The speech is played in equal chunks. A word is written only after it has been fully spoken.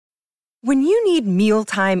When you need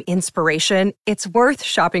mealtime inspiration, it's worth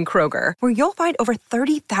shopping Kroger, where you'll find over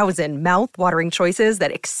 30,000 mouth-watering choices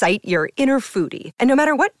that excite your inner foodie. And no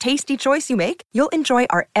matter what tasty choice you make, you'll enjoy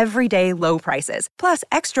our everyday low prices, plus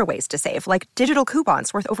extra ways to save, like digital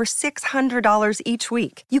coupons worth over $600 each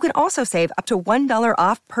week. You can also save up to $1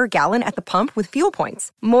 off per gallon at the pump with fuel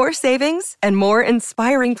points. More savings and more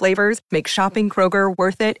inspiring flavors make shopping Kroger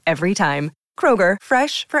worth it every time. Kroger,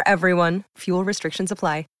 fresh for everyone. Fuel restrictions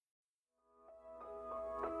apply.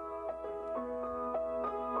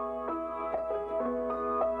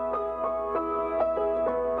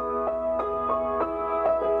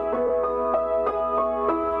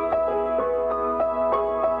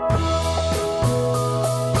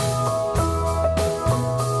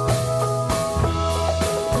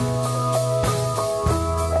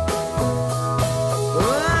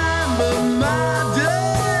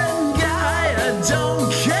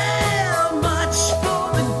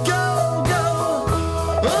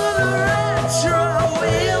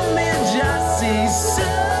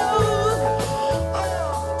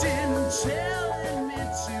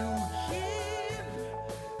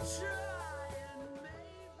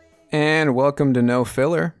 And welcome to No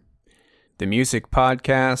Filler, the music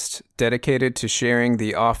podcast dedicated to sharing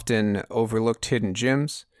the often overlooked hidden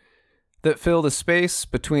gems that fill the space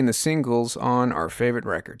between the singles on our favorite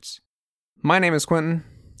records. My name is Quentin.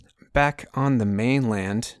 Back on the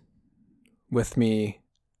mainland, with me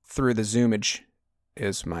through the Zoomage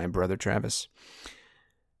is my brother Travis.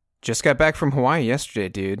 Just got back from Hawaii yesterday,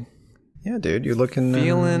 dude. Yeah, dude, you're looking...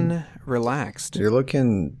 Feeling relaxed. You're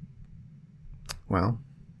looking... Well...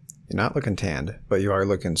 You're not looking tanned, but you are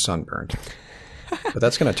looking sunburned. But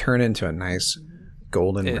that's going to turn into a nice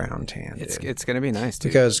golden brown tan. It's going to be nice,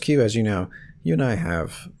 dude. Because, Q, as you know, you and I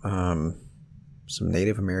have some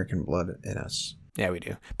Native American blood in us. Yeah, we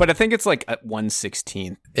do. But I think it's like at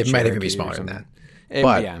 1/16. It might even be smaller than that.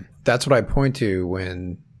 But yeah, that's what I point to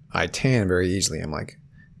when I tan very easily. I'm like,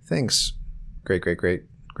 thanks,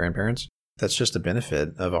 great-great-great-grandparents. That's just a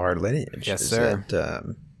benefit of our lineage. Yes, sir. That,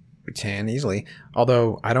 we tan easily,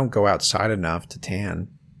 although I don't go outside enough to tan.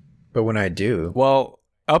 But when I do... Well,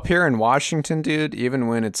 up here in Washington, dude, even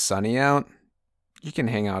when it's sunny out, you can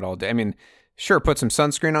hang out all day. I mean, sure, put some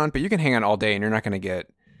sunscreen on, but you can hang out all day and you're not going to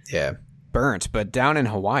get burnt. But down in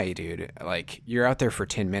Hawaii, dude, like, you're out there for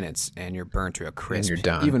 10 minutes and you're burnt to a crisp. And you're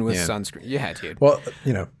done. Even with sunscreen. Yeah, dude. Well,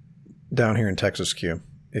 you know, down here in Texas, Q,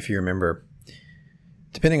 if you remember,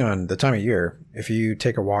 depending on the time of year, if you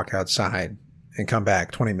take a walk outside and come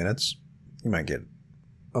back 20 minutes, you might get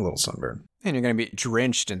a little sunburn. And you're going to be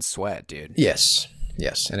drenched in sweat, dude. Yes.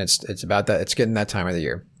 And it's about that. It's getting that time of the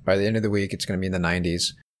year. By the end of the week, it's going to be in the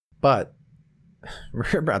 90s. But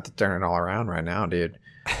we're about to turn it all around right now, dude.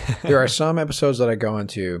 There are some episodes that I go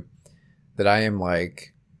into that I am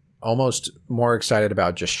like almost more excited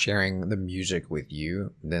about just sharing the music with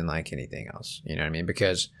you than like anything else. You know what I mean?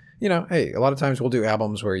 Because, you know, hey, a lot of times we'll do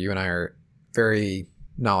albums where you and I are very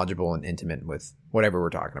knowledgeable and intimate with whatever we're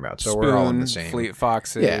talking about. So we're all in the same. Fleet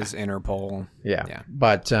Foxes, Interpol. Yeah.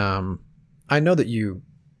 But I know that you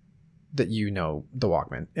know the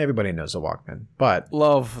Walkman. Everybody knows the Walkman. But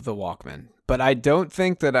love the Walkman. But I don't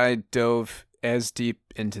think that I dove as deep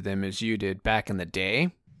into them as you did back in the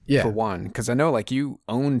day. Yeah. For one, because I know like you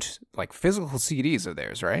owned like physical CDs of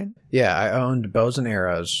theirs, right? Yeah, I owned Bows and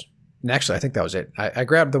Arrows. And actually, I think that was it. I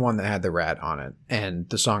grabbed the one that had the rat on it, and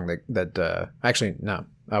the song that actually, no,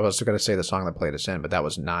 I was going to say the song that played us in, but that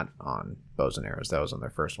was not on Bows and Arrows. That was on their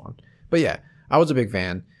first one. But yeah, I was a big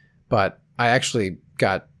fan, but I actually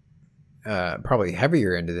got probably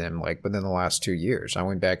heavier into them like within the last 2 years. I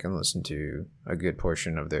went back and listened to a good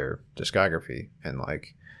portion of their discography, and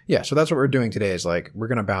like, yeah, so that's what we're doing today is like, we're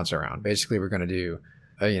going to bounce around. Basically, we're going to do,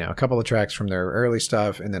 a couple of tracks from their early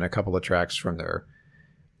stuff, and then a couple of tracks from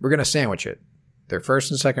we're going to sandwich it. Their first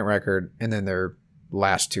and second record, and then their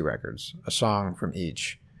last two records. A song from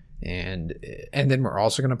each. And then we're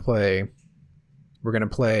also going to play... We're going to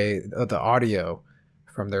play the audio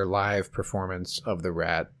from their live performance of The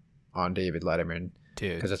Rat on David Letterman.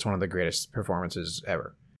 Dude. Because it's one of the greatest performances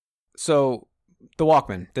ever. So, the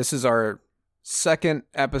Walkman. This is our second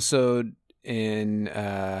episode in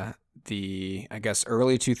the, I guess,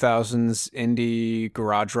 early 2000s indie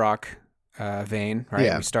garage rock vein, right?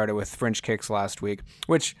 Yeah. We started with French Kicks last week,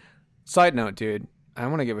 which, side note, dude, I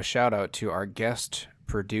want to give a shout out to our guest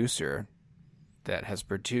producer that has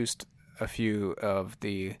produced a few of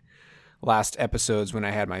the last episodes when I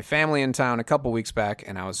had my family in town a couple weeks back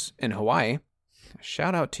and I was in Hawaii.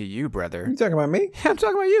 Shout out to you, brother. You talking about me? Yeah, I'm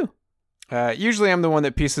talking about you. Usually I'm the one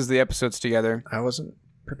that pieces the episodes together. I wasn't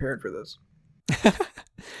prepared for this.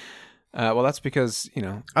 Well, that's because, you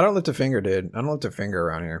know. I don't lift a finger, dude. I don't lift a finger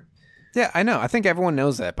around here. Yeah, I know. I think everyone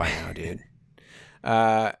knows that by now, dude.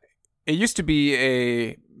 It used to be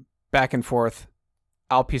a back and forth.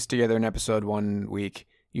 I'll piece together an episode one week.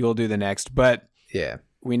 You'll do the next. But yeah,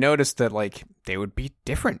 we noticed that like they would be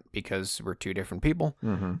different because we're two different people,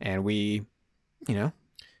 and we, you know,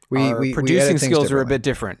 our producing skills are a bit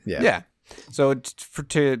different. Yeah. So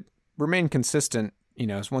to remain consistent, you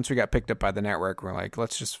know, once we got picked up by the network, we're like,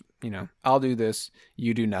 let's just, you know, I'll do this,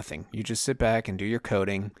 you do nothing. You just sit back and do your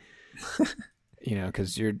coding. You know,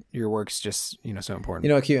 because your work's just, you know, so important.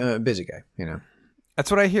 You know, I'm a busy guy. You know, that's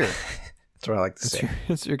what I hear. That's what I like to say.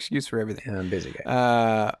 It's your excuse for everything. Yeah, I'm a busy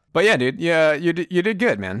guy. But yeah, dude. Yeah, you did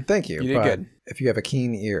good, man. Thank you. You did good. If you have a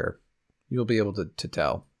keen ear, you'll be able to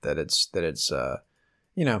tell that it's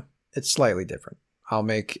you know, it's slightly different. I'll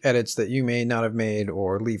make edits that you may not have made,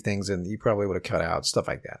 or leave things in that you probably would have cut out, stuff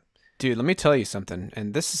like that. Dude, let me tell you something,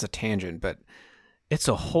 and this is a tangent, but it's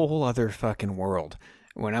a whole other fucking world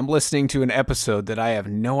when I'm listening to an episode that I have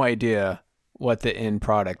no idea what the end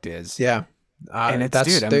product is. Yeah. And it's,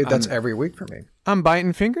 that's every week for me. I'm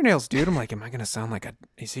biting fingernails, dude. I'm like, am I going to sound like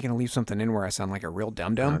is he going to leave something in where I sound like a real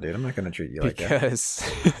dum-dum? No, dude, I'm not going to treat you like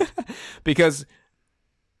that. Because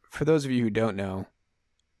for those of you who don't know,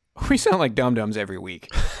 we sound like dum-dums every week.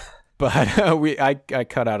 But I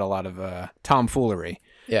cut out a lot of tomfoolery.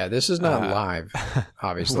 Yeah, this is not live,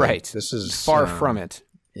 obviously. Right. This is far from it.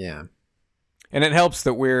 Yeah. And it helps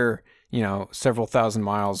that we're, you know, several thousand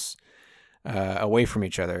miles away from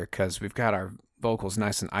each other because we've got our vocals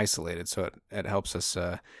nice and isolated. So it helps us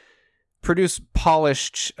produce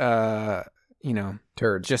polished, you know,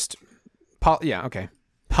 turds. Just, yeah, okay.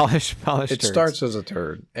 Polished It turds. starts as a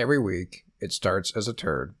turd. Every week, it starts as a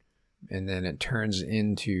turd. And then it turns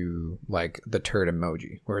into like the turd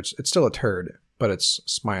emoji, where it's still a turd, but it's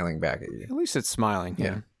smiling back at you. At least it's smiling.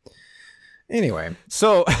 Yeah. Anyway.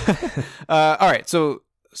 So, all right. So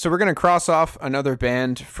we're going to cross off another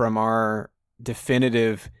band from our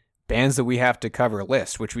definitive bands that we have to cover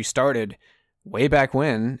list, which we started way back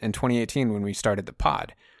when in 2018 when we started the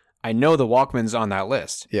pod. I know the Walkmen's on that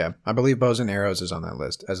list. Yeah. I believe Bows and Arrows is on that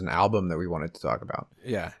list as an album that we wanted to talk about.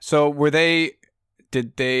 Yeah. So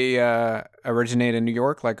did they originate in New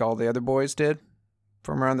York like all the other boys did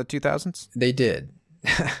from around the 2000s? They did.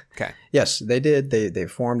 Okay. Yes, they did. They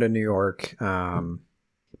formed in New York,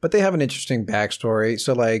 but they have an interesting backstory.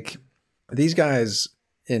 So, like, these guys,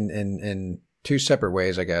 in two separate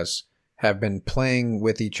ways, I guess, have been playing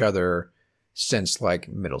with each other since like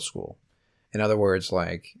middle school. In other words,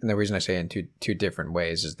 like, and the reason I say in two different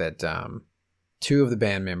ways is that two of the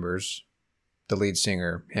band members, the lead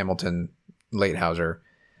singer Hamilton Leithauser,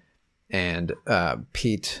 and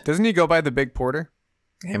Pete. Doesn't he go by the Big Porter?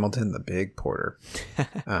 Hamilton the Big Porter.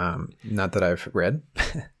 Not that I've read.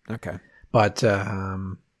 Okay. But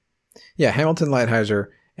yeah, Hamilton Leithauser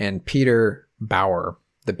and Peter Bauer,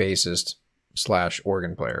 the bassist /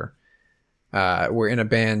 organ player, were in a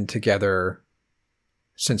band together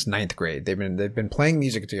since 9th grade. They've been playing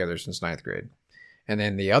music together since 9th grade. And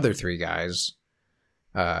then the other three guys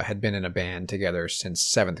had been in a band together since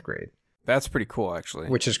 7th grade. That's pretty cool, actually.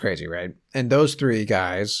 Which is crazy, right? And those three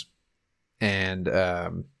guys and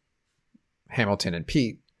Hamilton and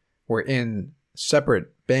Pete were in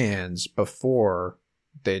separate bands before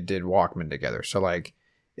they did Walkmen together. So, like,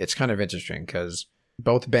 it's kind of interesting because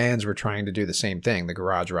both bands were trying to do the same thing, the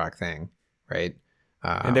garage rock thing, right?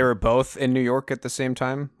 And they were both in New York at the same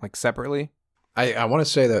time, like separately? I want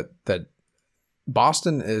to say that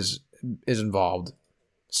Boston is involved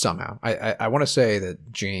somehow. I want to say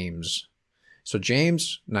that James... So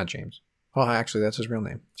not James. Oh, actually, that's his real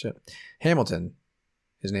name. Shit. Hamilton,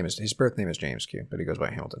 his birth name is James Q, but he goes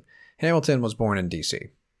by Hamilton. Hamilton was born in D.C.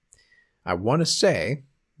 I want to say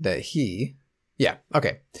that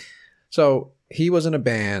So he was in a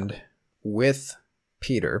band with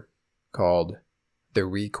Peter called the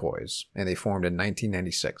Recoys, and they formed in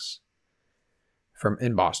 1996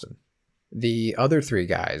 in Boston. The other three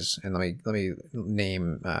guys, and let me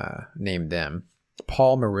name them: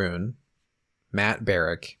 Paul Maroon, Matt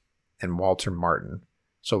Barrick, and Walter Martin.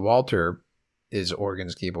 So Walter is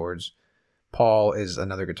organs, keyboards. Paul is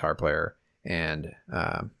another guitar player, and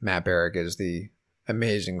Matt Barrick is the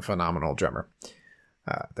amazing, phenomenal drummer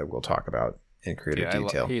that we'll talk about in greater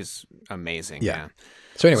detail. He's amazing. Yeah.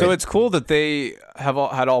 So anyway, it's cool that they had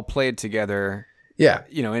all played together. Yeah.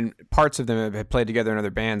 You know, and parts of them have played together in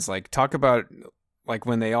other bands. Like, talk about like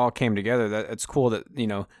when they all came together. That it's cool that, you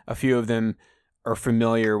know, a few of them are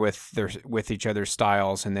familiar with each other's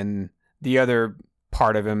styles, and then the other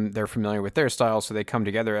part of them, they're familiar with their styles, so they come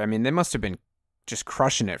together. I mean, they must have been just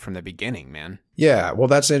crushing it from the beginning, man. Yeah, well,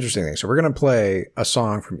 that's the interesting thing. So we're going to play a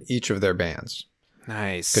song from each of their bands.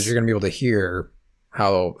 Nice. Because you're going to be able to hear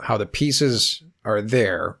how the pieces are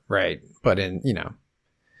there, right? But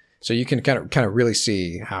so you can kind of really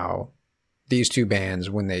see how these two bands,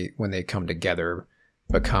 when they come together,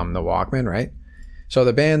 become the Walkmen, right? So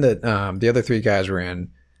the band that the other three guys were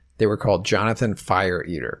in, they were called Jonathan Fire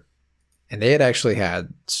Eater, and they had actually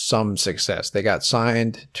had some success. They got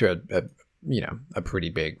signed to a pretty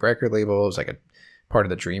big record label. It was like a part of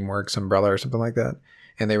the DreamWorks umbrella or something like that.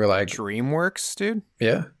 And they were like, DreamWorks, dude?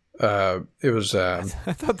 Yeah. It was. I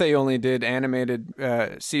thought they only did animated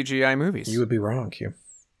CGI movies. You would be wrong, Q.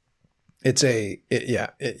 It's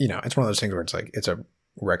it's one of those things where it's like it's a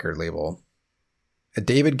record label.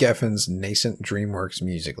 David Geffen's nascent DreamWorks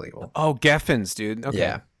music label. Oh, Geffen's, dude. Okay.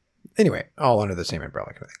 Yeah. Anyway, all under the same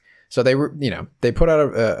umbrella kind of thing. So they were, they put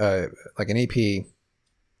out like an EP,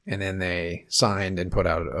 and then they signed and put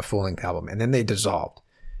out a full-length album, and then they dissolved.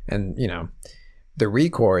 And the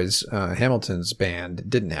Recours, Hamilton's band,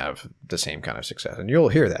 didn't have the same kind of success, and you'll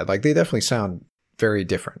hear that. Like, they definitely sound very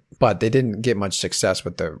different, but they didn't get much success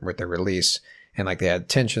with the release, and like they had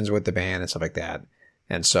tensions with the band and stuff like that.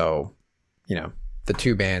 And so, the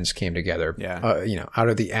two bands came together, out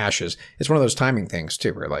of the ashes. It's one of those timing things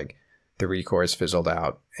too, where like the Recours fizzled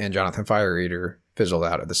out and Jonathan Fire Eater fizzled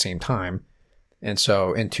out at the same time. And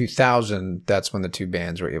so in 2000, that's when the two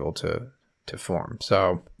bands were able to form.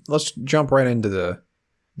 So let's jump right into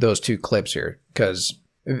those two clips here, because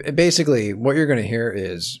basically what you're going to hear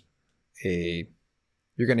is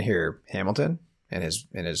you're going to hear Hamilton and his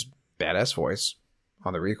badass voice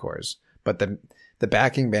on the Recours, but the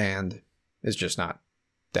backing band is just not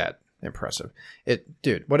that impressive.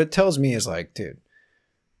 What it tells me is like, dude,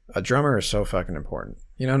 a drummer is so fucking important.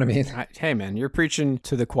 You know what I mean? Hey, man, you're preaching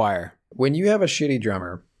to the choir. When you have a shitty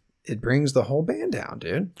drummer, it brings the whole band down,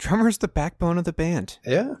 dude. Drummer's the backbone of the band.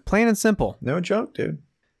 Yeah. Plain and simple. No joke, dude.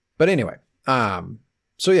 But anyway,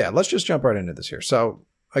 so yeah, let's just jump right into this here. So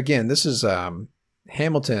again, this is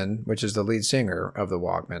Hamilton, which is the lead singer of the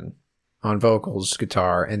Walkmen, on vocals,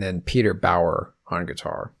 guitar, and then Peter Bauer on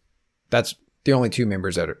guitar. That's the only two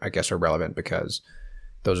members that I guess are relevant, because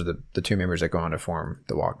those are the two members that go on to form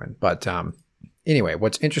the Walkmen. But anyway,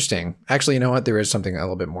 what's interesting, actually, you know what? There is something a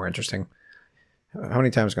little bit more interesting. How many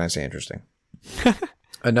times can I say interesting?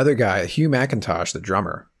 Another guy, Hugh McIntosh, the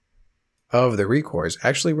drummer of the Recours,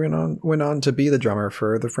 actually went on to be the drummer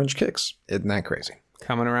for the French Kicks. Isn't that crazy?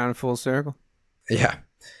 Coming around full circle. Yeah,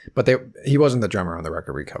 but he wasn't the drummer on the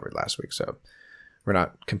record we covered last week, so we're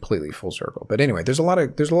not completely full circle. But anyway, there's a lot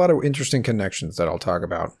of interesting connections that I'll talk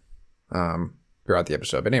about throughout the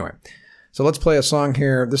episode. But anyway, so let's play a song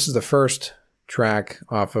here. This is the first track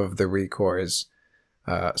off of the Recours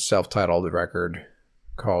self-titled record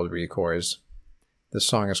called Recours. This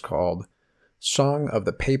song is called Song of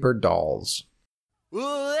the Paper Dolls.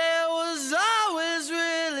 Well, there was always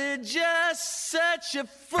really just such a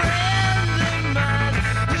friend of mine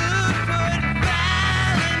who put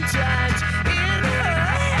Valentine's in her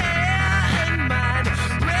hair and mine.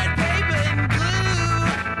 Red paper and glue,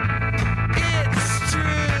 it's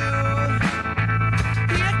true.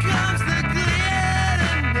 Here comes the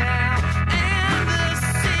glitter now, and the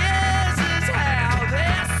scissors, how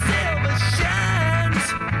their silver shines.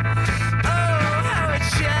 Oh, how it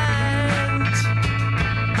shines.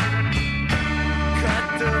 Cut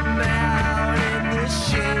them out in the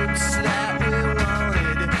shapes that we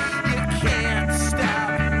wanted. You can't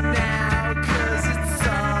stop now, 'cause it's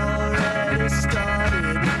already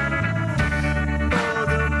started. Pull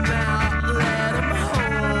them out, let them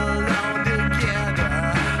hold on together.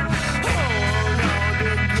 Hold on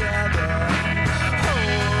together.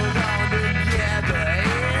 Hold on together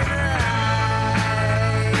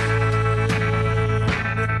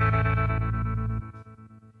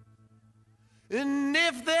and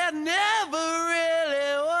if there never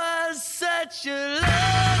really was such a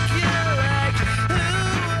lookalike, who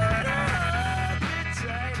would hold me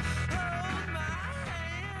tight? Hold my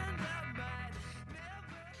hand, I might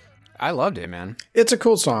never. I loved it, man. It's a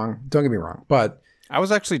cool song, don't get me wrong, but I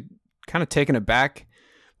was actually kind of taken aback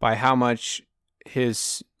by how much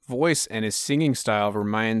his voice and his singing style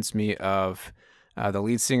reminds me of the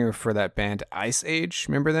lead singer for that band Ice Age.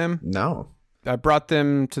 Remember them? no. I brought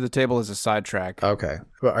them to the table as a sidetrack. Okay.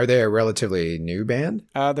 Well, are they a relatively new band?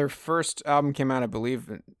 Their first album came out, I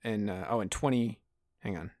believe, in 20.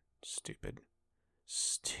 Hang on. Stupid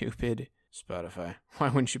Spotify. Why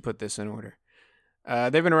wouldn't you put this in order?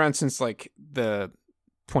 They've been around since like the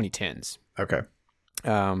 2010s. Okay.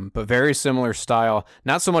 But very similar style.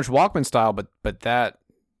 Not so much Walkman style, but that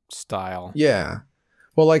style. Yeah.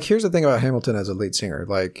 Well, like, here's the thing about Hamilton as a lead singer.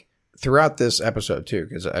 Like, throughout this episode, too,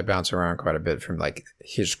 because I bounce around quite a bit from, like,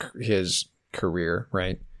 his career,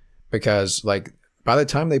 right? Because, like, by the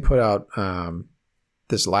time they put out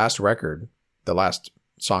this last record, the last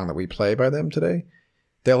song that we play by them today,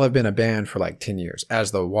 they'll have been a band for, like, 10 years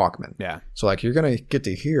as the Walkmen. Yeah. So, like, you're going to get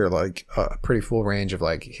to hear, like, a pretty full range of,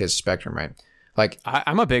 like, his spectrum, right? Like,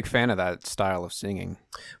 I'm a big fan of that style of singing.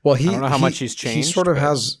 well, I don't know how much he's changed. He sort of but-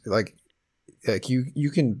 has, like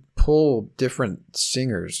you can pull different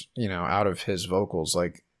singers, you know, out of his vocals,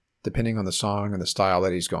 like depending on the song and the style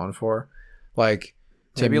that he's going for. Like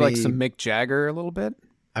to maybe like me- some Mick Jagger a little bit.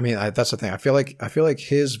 I mean, that's the thing. I feel like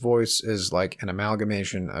his voice is like an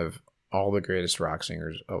amalgamation of all the greatest rock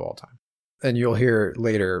singers of all time. And you'll hear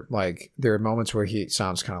later, like there are moments where he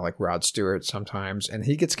sounds kind of like Rod Stewart sometimes, and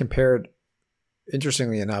he gets compared.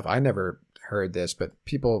 Interestingly enough, I never heard this, but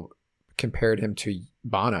people compared him to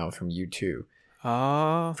Bono from U2.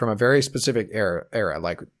 From a very specific era,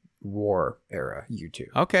 like war era U2.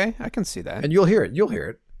 Okay, I can see that. And you'll hear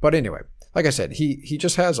it. But anyway, like I said, he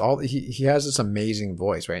just has he has this amazing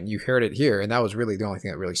voice, right? And you heard it here, and that was really the only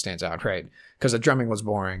thing that really stands out, right? Because the drumming was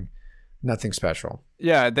boring, nothing special.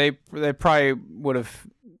 Yeah, they probably would have.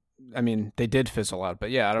 I mean, they did fizzle out,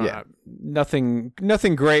 but yeah, I don't know.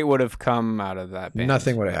 Nothing great would have come out of that band.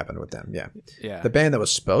 Nothing would have happened with them. Yeah. Yeah. The band that was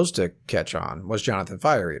supposed to catch on was Jonathan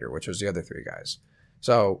Fire Eater, which was the other three guys.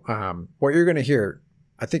 So what you're going to hear,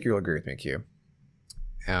 I think you'll agree with me, Q.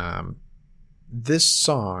 This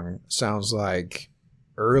song sounds like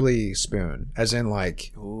early Spoon, as in what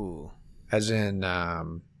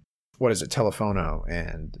is it, Telefono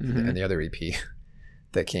and the other EP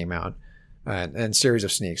that came out, and Series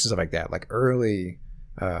of Sneaks and stuff like that, like early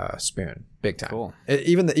Spoon, big time. Cool.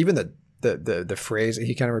 Even the phrase that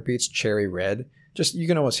he kind of repeats, Cherry Red, just you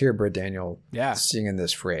can almost hear Britt Daniel singing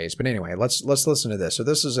this phrase. But anyway, let's listen to this. So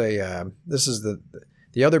this is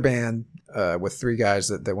the other band with three guys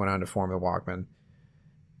that went on to form the Walkmen.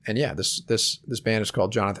 And yeah, this band is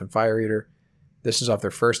called Jonathan Fire Eater. This is off their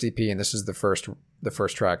first EP, and this is the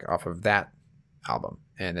first track off of that album,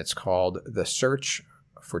 and it's called The Search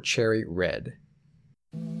for Cherry Red.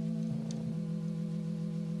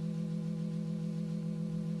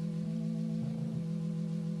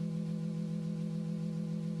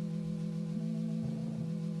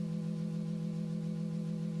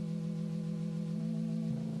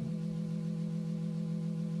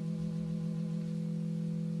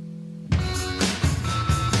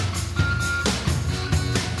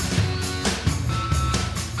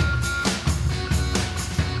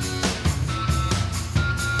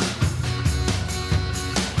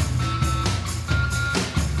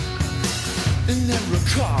 In every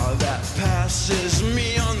car that passes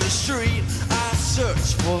me on the street, I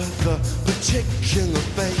search for the particular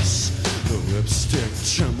face. The lipstick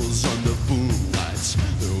trembles on the boom lights.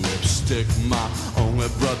 The lipstick, my only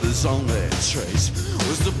brother's only trace,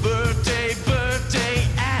 was the birthday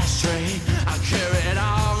ashtray. I carried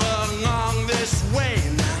all along this way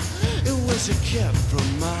now. It was a gift from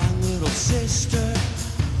my little sister.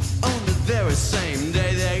 On the very same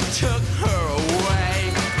day they took her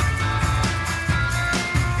away.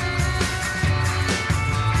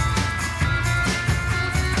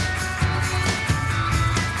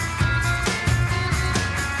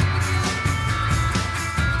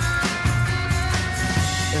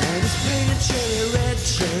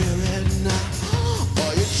 Cherry red now.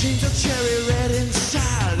 All your dreams are cherry red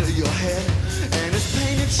inside of your head. And it's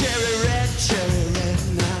painted cherry red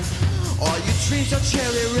now. All your dreams are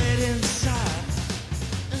cherry red inside.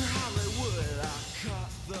 In Hollywood, I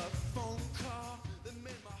caught the phone call that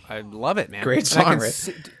made my I love it, man. Great And song, I can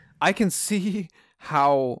right? I can see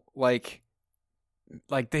how like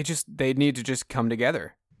they need to just come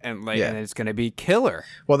together and and it's going to be killer.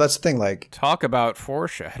 Well, that's the thing. Like, Talk about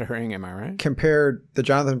foreshadowing, am I right? compared the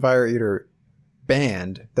Jonathan Fire Eater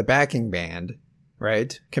band, the backing band,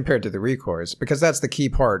 right, compared to the Recours, because that's the key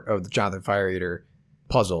part of the Jonathan Fire Eater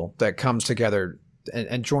puzzle that comes together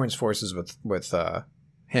and joins forces with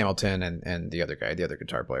Hamilton and the other guy, the other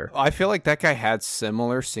guitar player. I feel like that guy had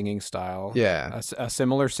similar singing style. Yeah. A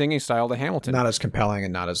similar singing style to Hamilton. Not as compelling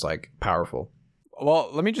and not as like powerful.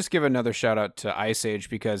 Well, let me just give another shout out to Ice Age,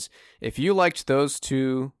 because if you liked those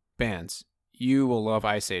two bands, you will love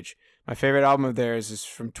Ice Age. My favorite album of theirs is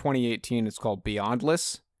from 2018. It's called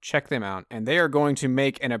Beyondless. Check them out. And they are going to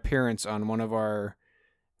make an appearance on one of our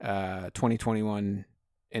 2021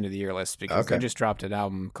 end of the year lists, because they just dropped an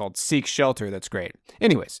album called Seek Shelter. That's great.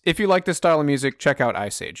 Anyways, if you like this style of music, check out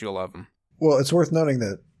Ice Age. You'll love them. Well, it's worth noting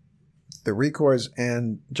that the Recours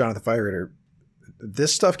and Jonathan Fire Eater,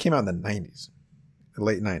 this stuff came out in the 90s.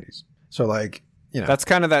 Late 90s. So like That's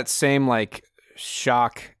kind of that same like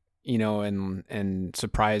shock, and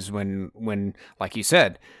surprise when like you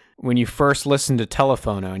said, when you first listen to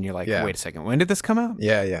Telephono and you're like, wait a second, when did this come out?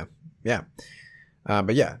 Yeah.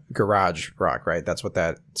 But yeah, garage rock, right? That's what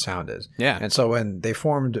that sound is. Yeah. And so when they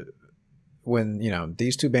formed,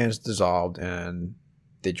 these two bands dissolved and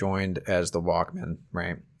they joined as the Walkmen,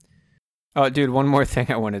 right? Oh, dude, one more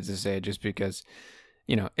thing I wanted to say, just because,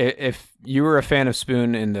 if you were a fan of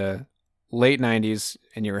Spoon in the late 90s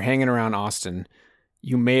and you were hanging around Austin,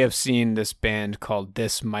 you may have seen this band called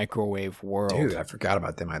This Microwave World. Dude, I forgot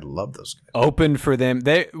about them. I love those guys. Opened for them.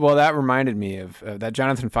 That reminded me of that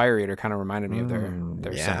Jonathan Fire Eater kind of reminded me of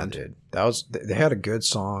their sound. Dude. They had a good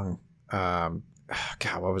song. God,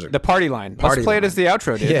 what was it? The Party Line. Let's play it as the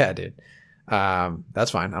outro, dude. Yeah, dude.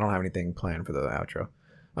 That's fine. I don't have anything planned for the outro.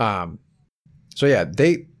 So yeah,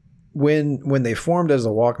 when they formed as the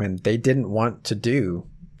Walkmen, they didn't want to do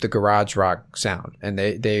the garage rock sound, and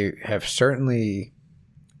they have certainly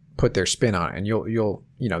put their spin on it. And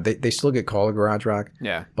they still get called garage rock.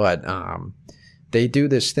 Yeah. But they do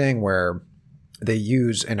this thing where they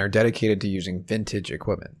use and are dedicated to using vintage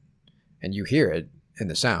equipment, and you hear it in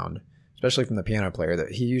the sound, especially from the piano player,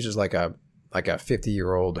 that he uses like a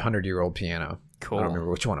 50-year-old, 100-year-old piano. Cool. I don't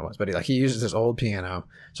remember which one it was, but he uses this old piano.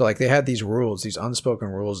 So like they had these rules, these unspoken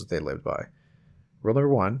rules that they lived by. Rule number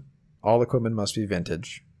 1, all equipment must be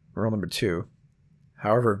vintage. Rule number 2,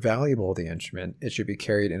 however valuable the instrument, it should be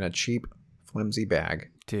carried in a cheap, flimsy bag.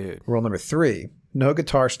 Dude. Rule number 3, no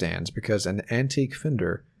guitar stands because an antique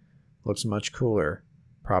Fender looks much cooler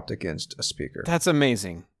propped against a speaker. That's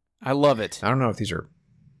amazing. I love it. I don't know if these are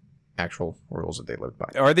actual rules that they lived by.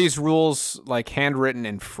 Are these rules like handwritten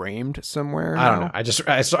and framed somewhere? I don't know.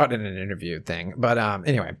 I saw it in an interview thing. But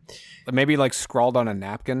anyway. Maybe like scrawled on a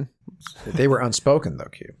napkin? They were unspoken though,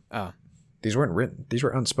 Q. Oh. These weren't written. These were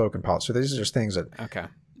unspoken policies. So these are just things that... Okay.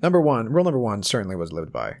 Rule number 1 certainly was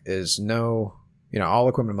lived by, is no... all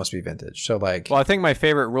equipment must be vintage. So like... Well, I think my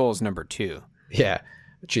favorite rule is number 2. Yeah.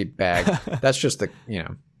 A cheap bag. That's just the,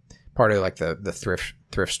 part of like the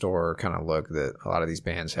thrift store kind of look that a lot of these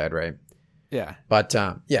bands had, right? Yeah. But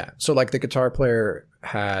so like the guitar player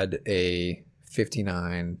had a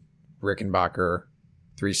 59 Rickenbacker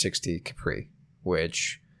 360 Capri,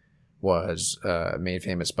 which was made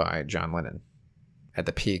famous by John Lennon at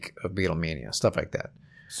the peak of Beatlemania, stuff like that.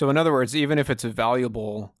 So in other words, even if it's a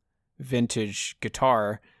valuable vintage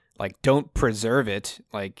guitar, like don't preserve it,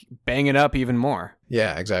 like bang it up even more.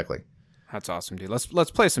 Yeah, exactly. That's awesome, dude.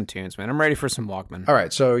 Let's play some tunes, man. I'm ready for some Walkman. All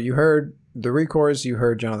right, so you heard the Recours, you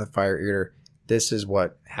heard Jonathan Fire Eater. This is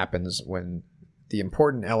what happens when the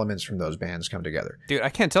important elements from those bands come together. Dude, I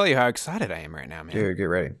can't tell you how excited I am right now, man. Dude, get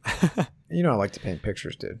ready. I like to paint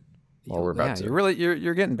pictures, dude. Well, we're about to.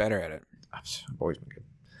 You're getting better at it. I've always been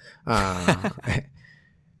good.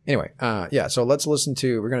 Anyway, so let's listen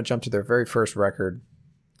to, we're going to jump to their very first record.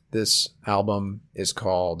 This album is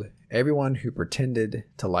called Everyone Who Pretended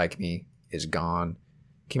to Like Me Is Gone.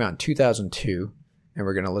 Came out in 2002, and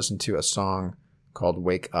we're going to listen to a song called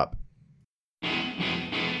Wake Up.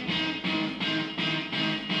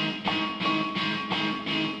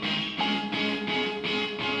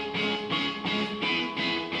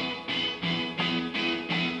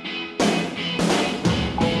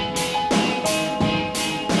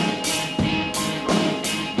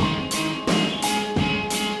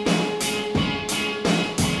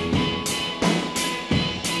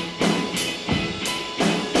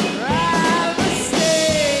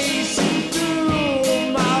 Station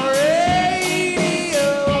through my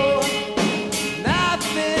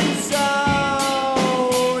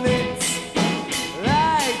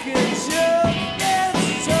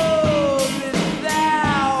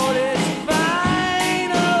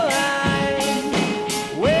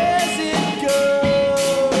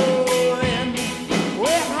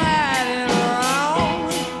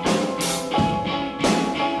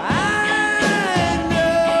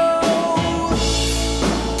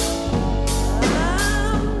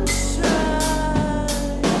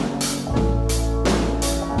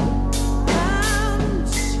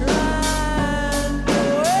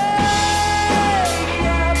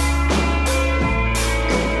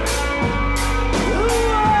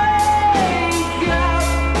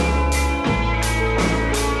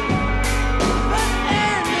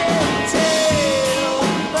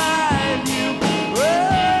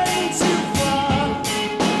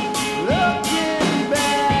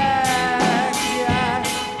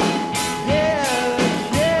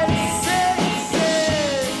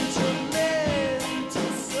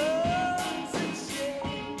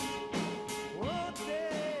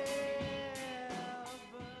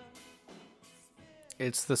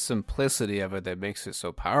It's the simplicity of it that makes it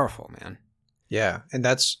so powerful, man. Yeah, and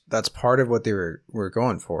that's part of what they were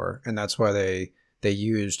going for, and that's why they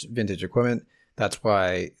used vintage equipment. That's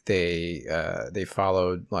why they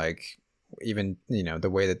followed, like, even, you know, the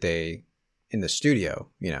way that they in the studio,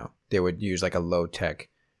 you know, they would use like a low tech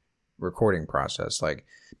recording process. Like,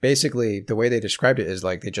 basically the way they described it is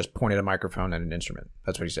like they just pointed a microphone at an instrument.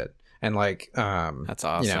 That's what he said. And like That's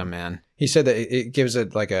awesome, you know, man. he said that it gives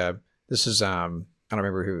it like a, this is I don't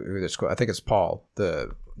remember who this, I think it's Paul,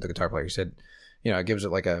 the guitar player. He said, you know, it gives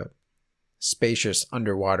it like a spacious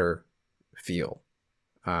underwater feel.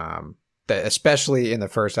 That especially in the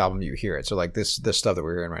first album you hear it. So like this stuff that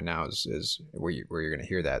we're hearing right now is where you're going to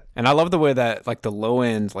hear that. And I love the way that like the low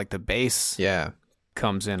end, like the bass Yeah.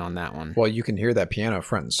 comes in on that one. Well, you can hear that piano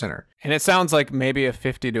front and center. And it sounds like maybe a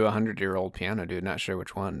 50 to 100-year-old piano, dude. Not sure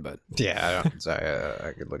which one, but Yeah,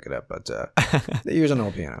 I could look it up, but they use an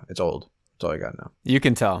old piano. It's old. That's all I got now. you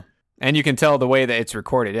can tell. And you can tell the way that it's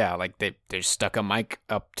recorded. Yeah, like they stuck a mic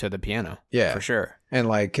up to the piano. Yeah. For sure. And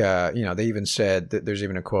like you know, they even said that there's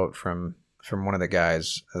even a quote from one of the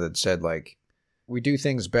guys that said like, we do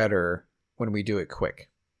things better when we do it quick.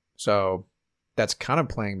 So that's kind of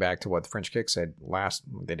playing back to what French Kick said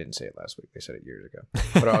they didn't say it last week. They said it years ago.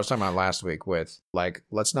 But I was talking about last week with like,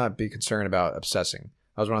 let's not be concerned about obsessing.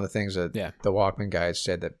 That was one of the things that the Walkman guys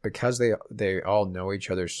said, that because they all know each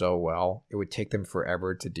other so well, it would take them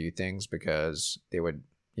forever to do things because they would,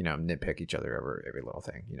 you know, nitpick each other over every little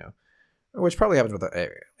thing, you know, which probably happens with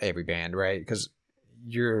every band, right? Because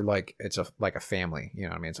you're like, it's like a family, you know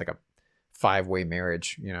what I mean? It's like a 5-way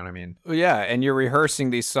marriage, you know what I mean? Well, yeah, and you're rehearsing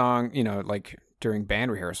these songs, you know, like during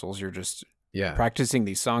band rehearsals, you're just practicing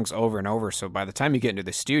these songs over and over. So by the time you get into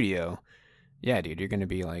the studio, yeah, dude, you're going to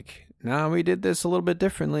be like, no, we did this a little bit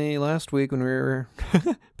differently last week when we were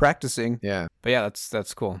practicing. Yeah. But yeah,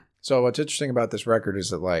 that's cool. So what's interesting about this record is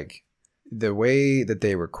that like the way that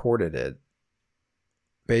they recorded it,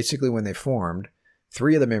 basically when they formed,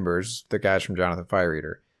 3 of the members, the guys from Jonathan Fire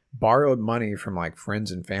Eater, borrowed money from like friends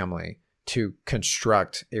and family to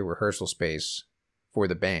construct a rehearsal space for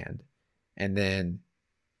the band. And then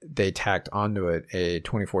they tacked onto it a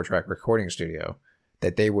 24-track recording studio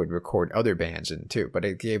that they would record other bands in too. But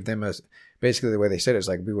it gave them basically the way they said it is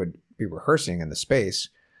like we would be rehearsing in the space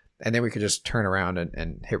and then we could just turn around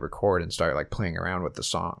and hit record and start like playing around with the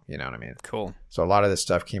song. You know what I mean? Cool. So a lot of this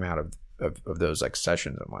stuff came out of those like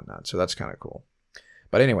sessions and whatnot. So that's kind of cool.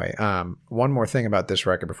 But anyway, one more thing about this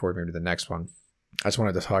record before we move to the next one. I just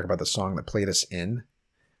wanted to talk about the song that played us in,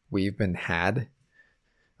 We've Been Had.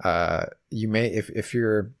 You may, if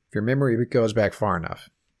your memory goes back far enough,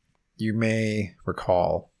 you may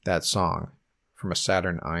recall that song from a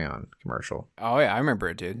Saturn Ion commercial. Oh yeah, I remember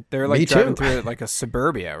it, dude. They were like driving through it like a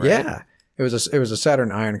Suburbia, right? Yeah, it was a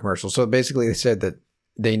Saturn Ion commercial. So basically, they said that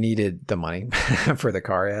they needed the money for the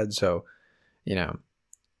car ad. So, you know,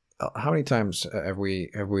 how many times have we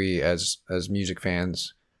as music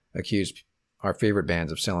fans accused our favorite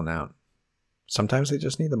bands of selling out? Sometimes they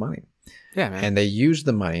just need the money. Yeah, man. And they used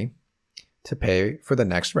the money to pay for the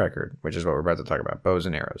next record, which is what we're about to talk about, Bows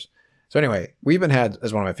and Arrows. So anyway, We've Been Had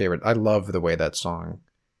as one of my favorites. I love the way that song,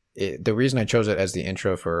 the reason I chose it as the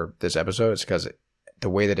intro for this episode is because the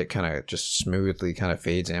way that it kind of just smoothly kind of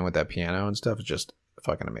fades in with that piano and stuff is just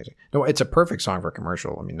fucking amazing. No, it's a perfect song for a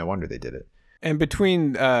commercial. I mean, no wonder they did it. And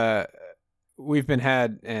between We've Been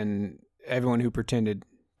Had and Everyone Who Pretended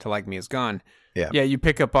to Like Me Is Gone, yeah, you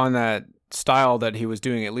pick up on that style that he was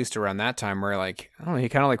doing at least around that time where like, I don't know, he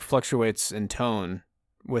kind of like fluctuates in tone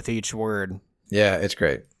with each word. Yeah, it's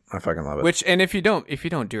great. I fucking love it. Which, and if you don't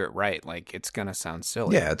do it right, like it's gonna sound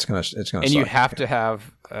silly. Yeah, it's gonna. And suck. You have to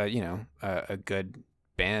have, a good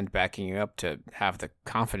band backing you up to have the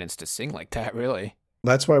confidence to sing like that. Really.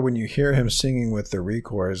 That's why when you hear him singing with the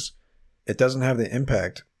recors, it doesn't have the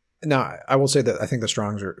impact. Now, I will say that I think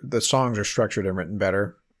the songs are structured and written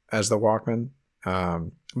better as the Walkman.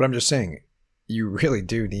 But I'm just saying, you really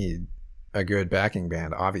do need a good backing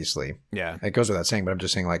band, obviously. Yeah. It goes without saying, but I'm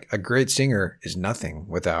just saying, like, a great singer is nothing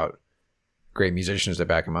without great musicians to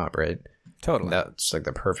back him up, right? Totally. And that's like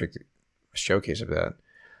the perfect showcase of that.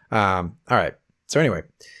 All right. So anyway,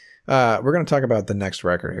 we're going to talk about the next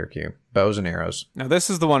record here, Q. Bows and Arrows. Now, this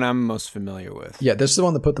is the one I'm most familiar with. Yeah, this is the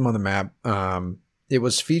one that put them on the map. It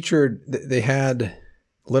was featured, they had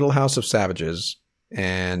Little House of Savages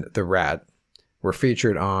and The Rat were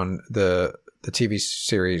featured on the TV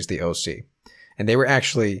series The OC. And they were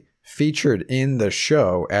actually featured in the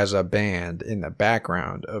show as a band in the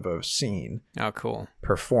background of a scene. Oh, cool.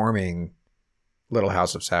 Performing Little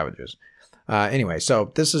House of Savages. Anyway,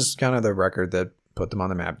 so this is kind of the record that put them on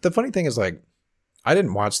the map. The funny thing is, like, I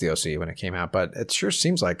didn't watch the OC when it came out, but it sure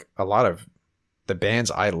seems like a lot of the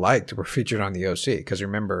bands I liked were featured on the OC. Because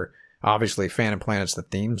remember, obviously, Phantom Planet's the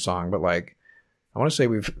theme song, but like, I want to say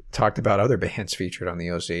we've talked about other bands featured on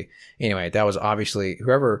the OC. Anyway, that was obviously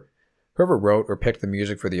whoever wrote or picked the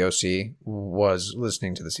music for the OC was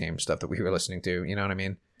listening to the same stuff that we were listening to. You know what I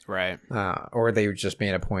mean? Right. Or they just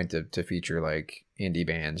made a point to feature like indie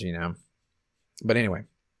bands, you know. But anyway,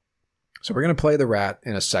 so we're gonna play The Rat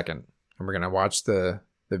in a second, and we're gonna watch the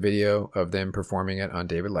video of them performing it on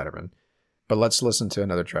David Letterman. But let's listen to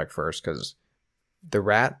another track first, because The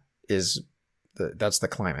Rat is that's the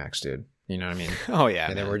climax, dude. You know what I mean? Oh yeah.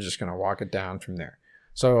 And then we're just gonna walk it down from there.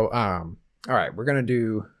 So all right, we're gonna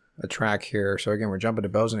do a track here. So again, we're jumping to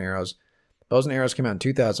Bows and Arrows. Bows and Arrows came out in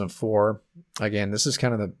 2004. Again, this is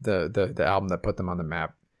kind of the album that put them on the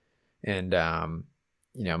map. And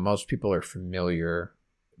you know, most people are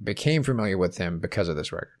became familiar with him because of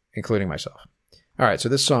this record, including myself. All right, so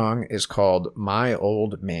this song is called My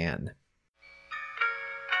Old Man.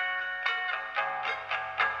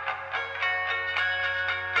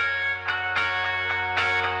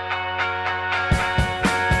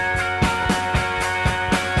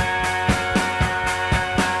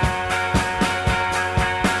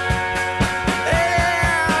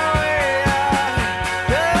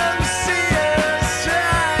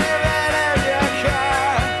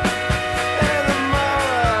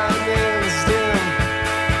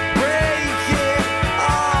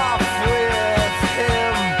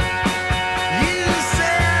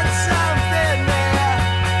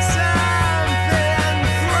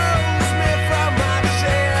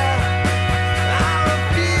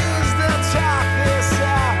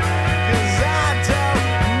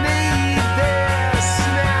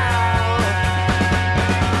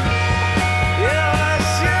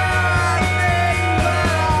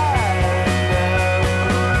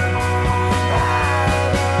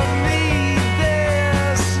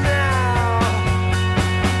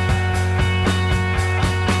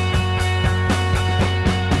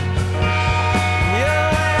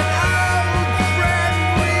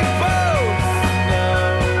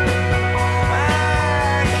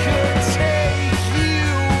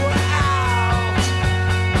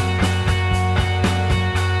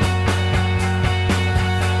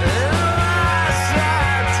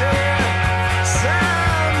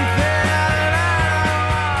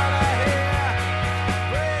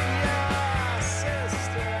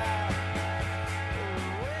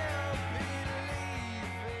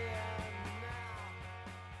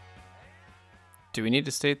 Do we need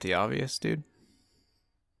to state the obvious, dude?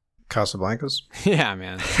 Casablancas? Yeah,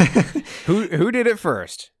 man. Who did it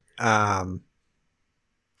first?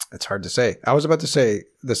 It's hard to say. I was about to say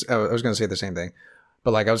this. I was going to say the same thing,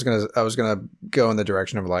 but like I was gonna go in the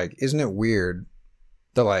direction of like, isn't it weird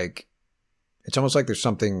that like it's almost like there's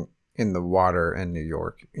something in the water in New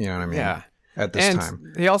York? You know what I mean? Yeah. At this and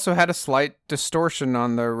time, he also had a slight distortion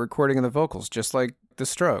on the recording of the vocals, just like the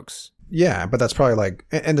Strokes. yeah, but that's probably like,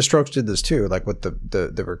 and the Strokes did this too, like with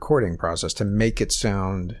the recording process to make it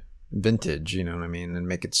sound vintage. You know what I mean? And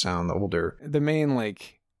make it sound older. The main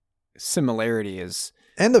like similarity is.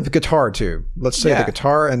 And the guitar too. Let's say Yeah. the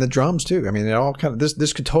guitar and the drums too. I mean, it all kind of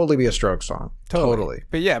this could totally be a Strokes song. Totally.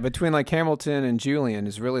 But yeah, between like Hamilton and Julian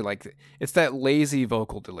is really like it's that lazy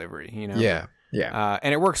vocal delivery, you know? Yeah. Yeah.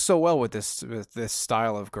 And it works so well with this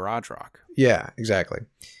style of garage rock. Yeah. Exactly.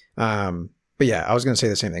 But yeah, I was gonna say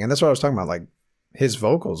the same thing, and that's what I was talking about. Like his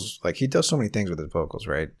vocals, like he does so many things with his vocals,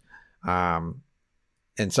 right?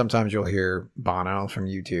 And sometimes you'll hear Bono from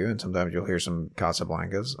U2, and sometimes you'll hear some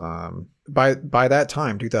Casablancas. By that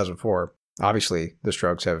time, 2004, obviously the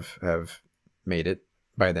Strokes have made it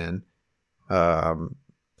by then.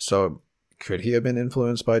 So could he have been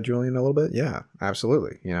influenced by Julian a little bit? Yeah,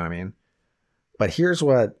 absolutely. You know what I mean? But here's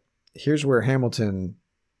where Hamilton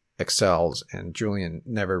excels, and Julian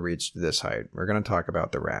never reached this height. We're going to talk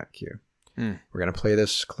about The Rat, Q. We're going to play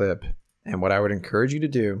this clip, and what I would encourage you to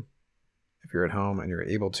do, if you're at home and you're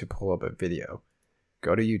able to pull up a video,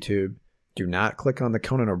 go to YouTube. Do not click on the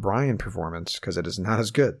Conan O'Brien performance because it is not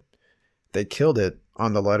as good. They killed it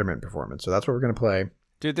on the Letterman performance. So that's what we're going to play.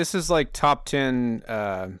 Dude, this is like top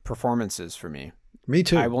 10 performances for me. Me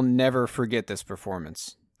too. I will never forget this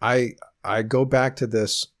performance. I go back to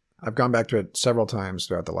this. I've gone back to it several times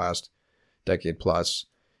throughout the last decade plus.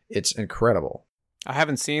 It's incredible. I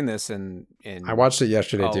haven't seen this in I watched it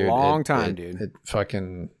yesterday, a dude. long time, dude.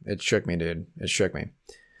 It shook me, dude. It shook me.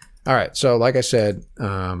 All right. So like I said,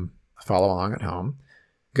 follow along at home.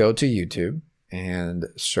 Go to YouTube and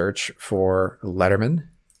search for Letterman,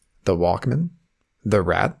 The Walkman, The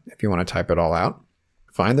Rat, if you want to type it all out.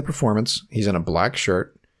 Find the performance. He's in a black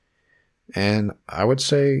shirt. And I would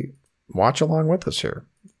say watch along with us here.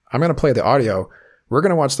 I'm going to play the audio. We're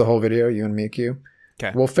going to watch the whole video, you and me, Q.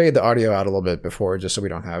 Okay. We'll fade the audio out a little bit before, just so we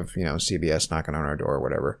don't have, CBS knocking on our door or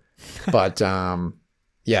whatever. But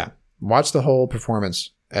yeah, watch the whole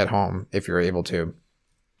performance at home if you're able to.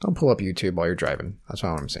 Don't pull up YouTube while you're driving. That's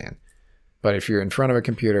all I'm saying. But if you're in front of a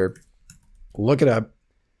computer, look it up.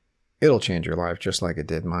 It'll change your life just like it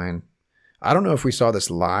did mine. I don't know if we saw this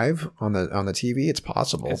live on the TV. It's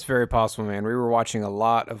possible. It's very possible, man. We were watching a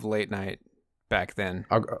lot of late night back then.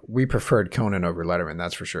 We preferred Conan over Letterman,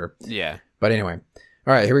 that's for sure. Yeah. But anyway,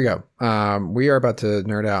 all right, here we go. We are about to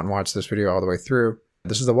nerd out and watch this video all the way through.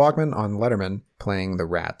 This is the Walkman on Letterman playing The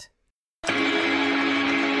Rat.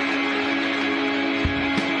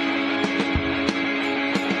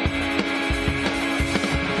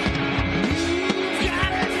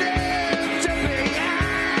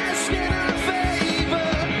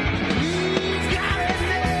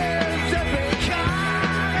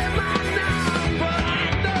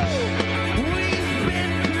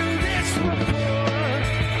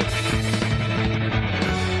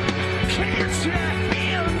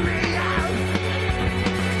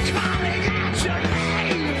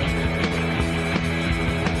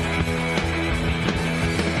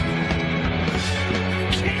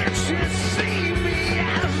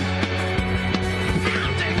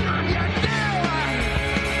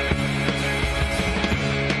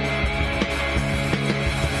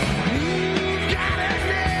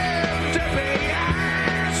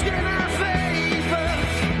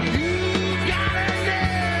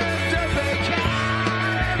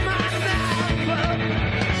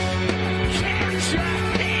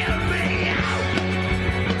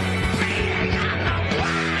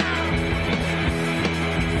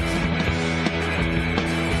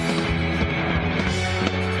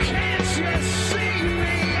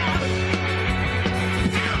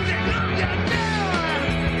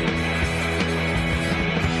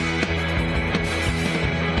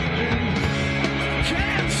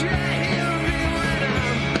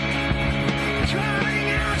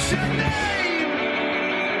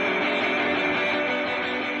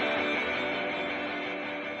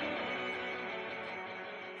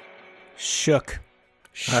 Shook.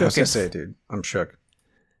 I was going to say, dude, I'm shook.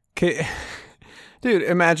 Okay. Dude,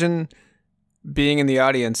 imagine being in the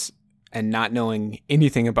audience and not knowing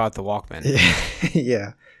anything about the Walkman.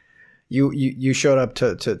 Yeah. You showed up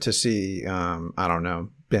to see, I don't know,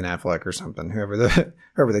 Ben Affleck or something, whoever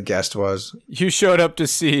the guest was. You showed up to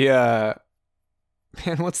see, man,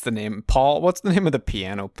 what's the name? Paul? What's the name of the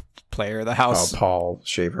piano player? The house? Oh, Paul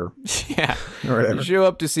Schaefer. Yeah. Or whatever. You show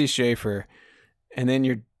up to see Schaefer, and then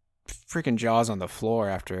your freaking jaw's on the floor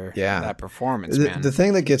after that performance, man. The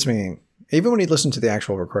thing that gets me, even when you listen to the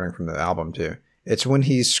actual recording from the album too, it's when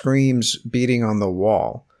he screams beating on the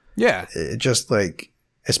wall. Yeah. It just like,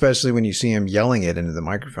 especially when you see him yelling it into the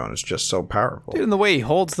microphone, it's just so powerful. Dude, and the way he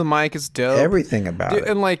holds the mic is dope. Everything about it.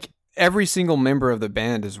 And like every single member of the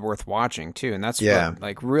band is worth watching too, and that's what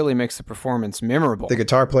like really makes the performance memorable. The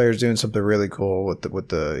guitar player's doing something really cool with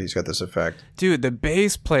the he's got this effect. Dude, the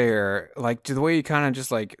bass player, like the way he kind of just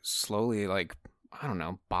like slowly like, I don't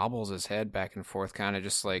know, bobbles his head back and forth, kind of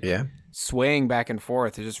just like swaying back and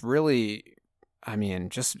forth. It's just really, I mean,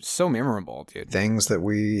 just so memorable, dude. Things that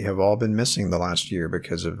we have all been missing the last year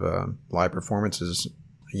because of live performances,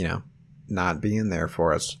 not being there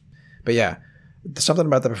for us. But yeah, something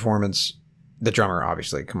about the performance, the drummer,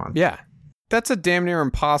 obviously, come on. Yeah. That's a damn near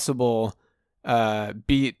impossible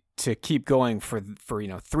beat to keep going for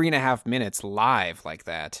 3.5 minutes live like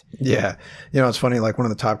that. Yeah. It's funny, like one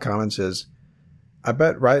of the top comments is, I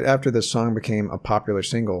bet right after this song became a popular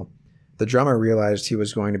single, the drummer realized he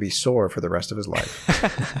was going to be sore for the rest of his life.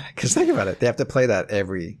 Because think about it. They have to play that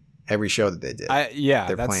every show that they did.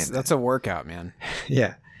 That's a workout, man.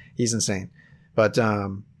 Yeah. He's insane. But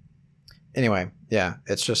anyway, yeah,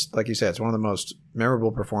 it's just like you said, it's one of the most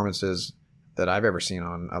memorable performances that I've ever seen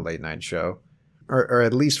on a late night show, or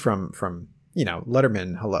at least from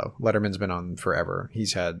Letterman. Hello, Letterman's been on forever.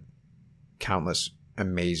 He's had countless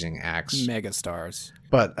amazing acts, mega stars.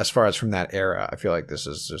 But as far as from that era, I feel like this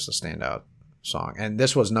is just a standout song. And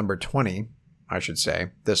this was number 20, I should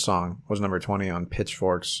say. This song was number 20 on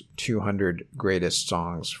Pitchfork's 200 greatest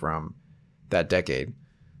songs from that decade.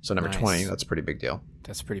 So number 20, that's a pretty big deal.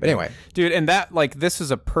 That's pretty big. But anyway. Dude, and that, like, this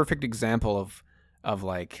is a perfect example of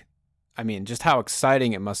like, I mean, just how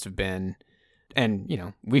exciting it must have been. And,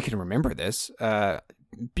 we can remember this,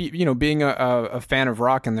 being a fan of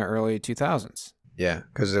rock in the early 2000s. Yeah,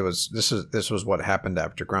 because this was what happened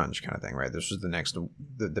after grunge kind of thing, right? This was the next,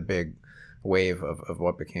 the big wave of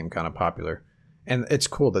what became kind of popular. And it's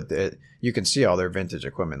cool that you can see all their vintage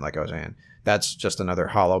equipment, like I was saying. That's just another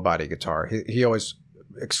hollow body guitar. He always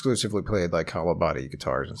exclusively played like hollow body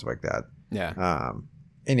guitars and stuff like that. Yeah.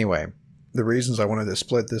 Anyway, the reasons I wanted to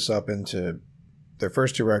split this up into their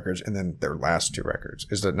first 2 records and then their last 2 records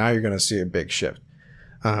is that now you're going to see a big shift.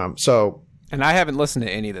 And I haven't listened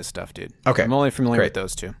to any of this stuff, dude. Okay. I'm only familiar Great. with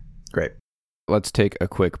those 2. Great. Let's take a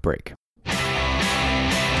quick break.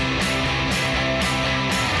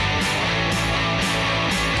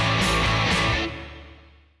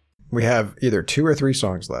 We have either 2 or 3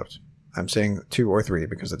 songs left. I'm saying 2 or 3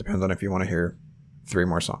 because it depends on if you want to hear 3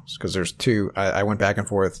 more songs. Because there's 2. I went back and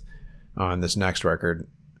forth on this next record.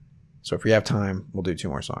 So if we have time, we'll do 2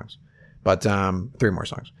 more songs. But 3 more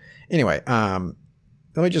songs. Anyway,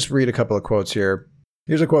 let me just read a couple of quotes here.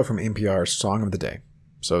 Here's a quote from NPR's Song of the Day.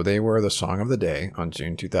 So they were the Song of the Day on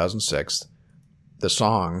June 2006. The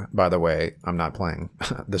song, by the way, I'm not playing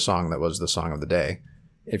the song that was the Song of the Day.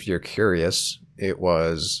 If you're curious, it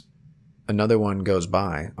was Another One Goes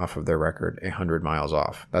By off of their record, 100 Miles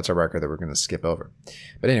Off. That's a record that we're going to skip over.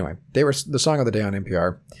 But anyway, they were the Song of the Day on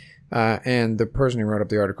NPR. And the person who wrote up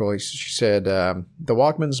the article, she said, the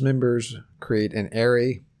Walkmen's members create an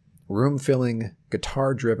airy, room-filling,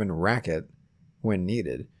 guitar-driven racket when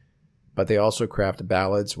needed, but they also craft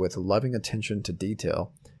ballads with loving attention to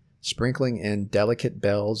detail, sprinkling in delicate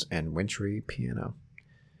bells and wintry piano.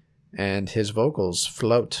 And his vocals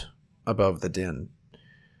float above the din,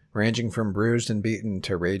 ranging from bruised and beaten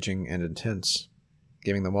to raging and intense,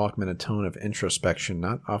 giving the Walkmen a tone of introspection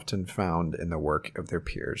not often found in the work of their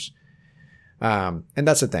peers. And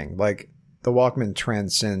that's the thing. Like, the Walkmen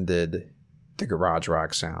transcended the garage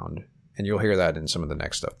rock sound, and you'll hear that in some of the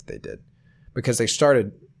next stuff that they did. Because they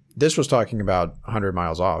started, this was talking about 100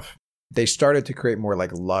 Miles Off. They started to create more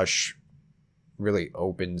like lush, really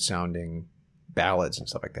open-sounding ballads and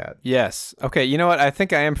stuff like that. Yes. Okay, you know what? I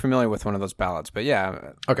think I am familiar with one of those ballads, but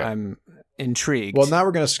yeah, Okay. I'm intrigued. Well, now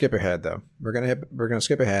we're going to skip ahead, though. We're going to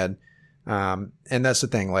skip ahead, and that's the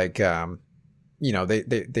thing. Like, you know,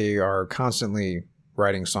 they are constantly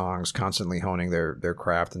writing songs, constantly honing their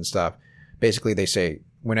craft and stuff. Basically, they say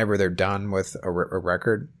whenever they're done with a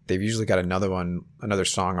record, they've usually got another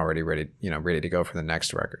song already ready to go for the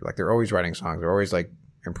next record. Like, they're always writing songs. They're always like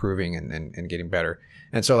improving and getting better.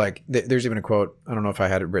 And so, like, there's even a quote, I don't know if I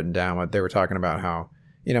had it written down, but they were talking about how,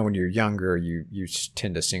 you know, when you're younger, you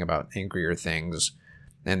tend to sing about angrier things,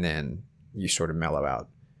 and then you sort of mellow out.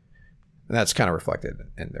 And that's kind of reflected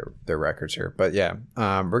in their records here. But yeah,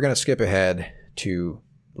 we're going to skip ahead to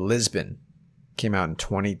Lisbon. Came out in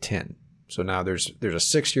 2010. So now there's a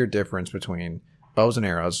 6-year difference between Bows and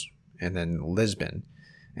Arrows and then Lisbon.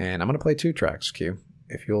 And I'm going to play 2 tracks, Q,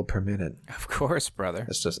 if you'll permit it. Of course, brother.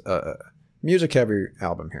 It's just a music-heavy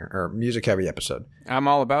album here, or music-heavy episode. I'm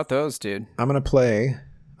all about those, dude. I'm going to play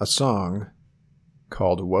a song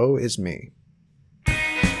called Woe Is Me.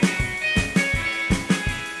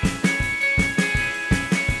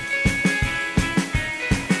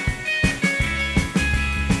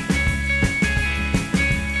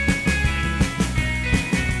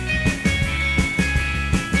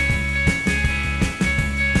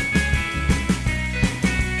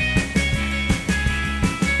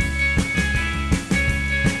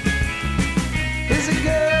 There's a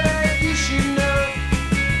girl that you should know.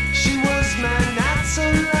 She was mine not so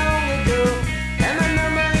long ago. And I know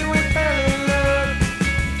my we fell in love.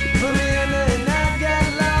 She put me under and I got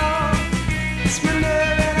lost. It's my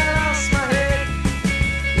nerve and I lost my head.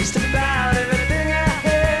 Used to about everything I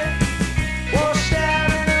had. Washed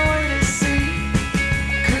out in a way to see.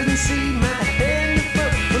 I couldn't see my head to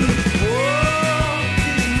foot from the woe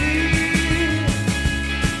is me.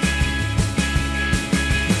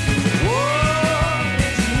 Woe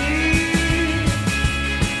is me.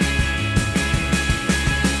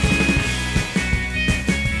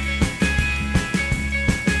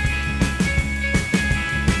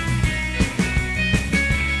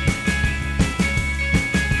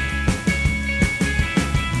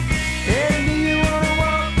 And do you wanna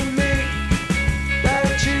walk with me by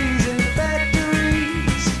the trees and the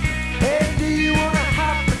factories? And do you wanna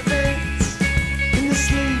hop the fence in the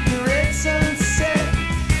sleepy red sunset?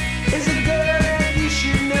 Is a girl that you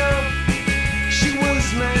should know. She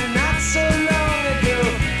was mine not so long ago.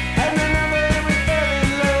 And I know that we fell in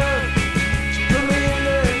love. She put me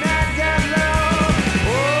under and I got lost.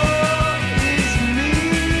 Oh, it's me.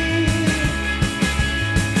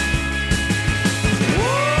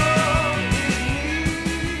 Oh,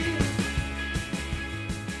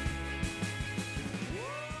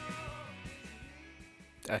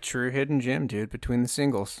 A true hidden gem, dude, between the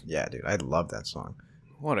singles. Yeah, dude, I love that song.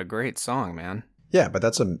 What a great song, man. Yeah, but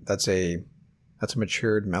that's a That's a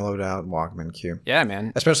matured, mellowed out Walkman cue. Yeah,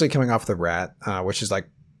 man. Especially coming off the Rat, which is like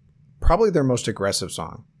probably their most aggressive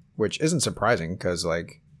song, which isn't surprising because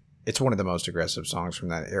like it's one of the most aggressive songs from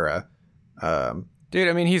that era. Dude,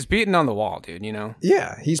 I mean, he's beating on the wall, dude, you know?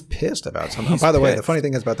 Yeah, he's pissed about something. By the way, the funny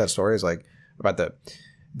thing is about that story is like about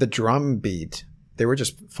the drum beat. They were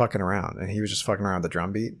just fucking around, and he was just fucking around with the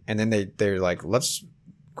drum beat. And then they're like, let's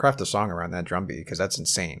craft a song around that drum beat because that's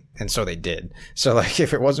insane. And so they did. So like,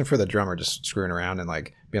 if it wasn't for the drummer just screwing around and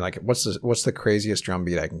like being like, what's the craziest drum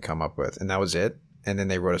beat I can come up with, and that was it. And then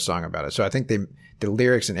they wrote a song about it. So I think the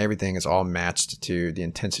lyrics and everything is all matched to the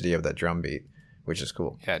intensity of that drum beat, which is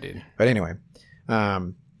cool. Yeah, dude. But anyway.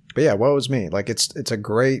 But yeah, Woe Is Me. Like it's a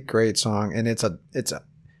great song, and it's a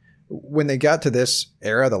when they got to this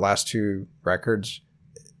era, the last two records,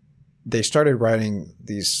 they started writing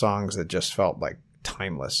these songs that just felt like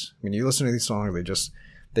timeless. When you listen to these songs,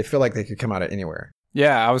 they feel like they could come out of anywhere.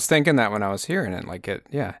 Yeah, I was thinking that when I was hearing it. Like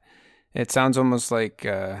it sounds almost like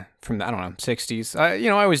from the, I don't know, 60s. I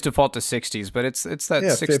always default to 60s, but it's that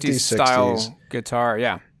 60s 50s, style 60s. guitar.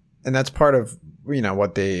 Yeah. And that's part of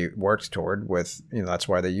what they worked toward with, that's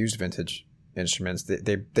why they used vintage instruments.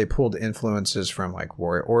 They pulled influences from like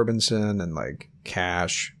Roy Orbison and like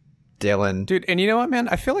Cash, Dylan. Dude, and you know what, man?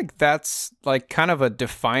 I feel like that's like kind of a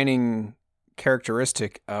defining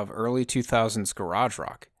characteristic of early 2000s garage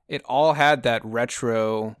rock. It all had that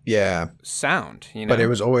retro sound, But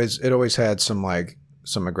it always had some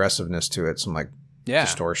aggressiveness to it, some like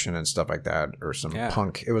distortion and stuff like that, or some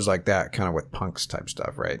punk. It was like that kind of with punks type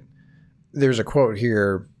stuff, right? There's a quote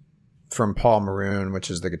here from Paul Maroon, which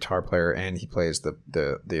is the guitar player, and he plays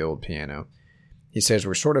the old piano. He says,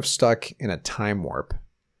 "We're sort of stuck in a time warp.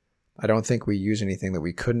 I don't think we use anything that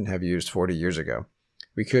we couldn't have used 40 years ago.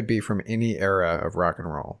 We could be from any era of rock and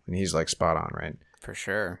roll." And he's like spot on, right? For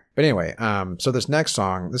sure. But anyway, so this next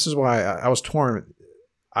song, this is why I was torn.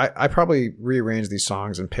 I probably rearranged these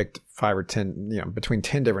songs and picked 5 or 10, between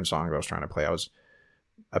 10 different songs I was trying to play. I was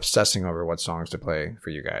obsessing over what songs to play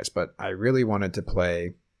for you guys, but I really wanted to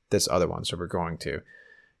play this other one, so we're going to,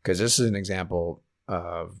 because this is an example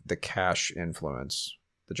of the Cash influence,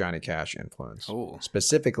 the Johnny Cash influence. Ooh.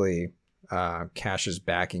 Specifically, Cash's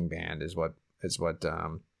backing band is what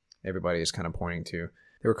everybody is kind of pointing to.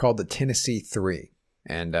 They were called the Tennessee Three,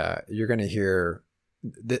 and you're going to hear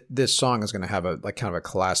this song is going to have a kind of a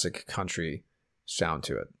classic country sound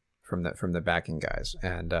to it from the backing guys,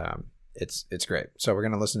 and it's great. So we're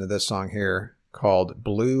going to listen to this song here called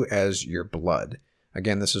 "Blue as Your Blood."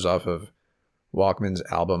 Again, this is off of Walkman's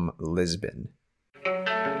album Lisbon.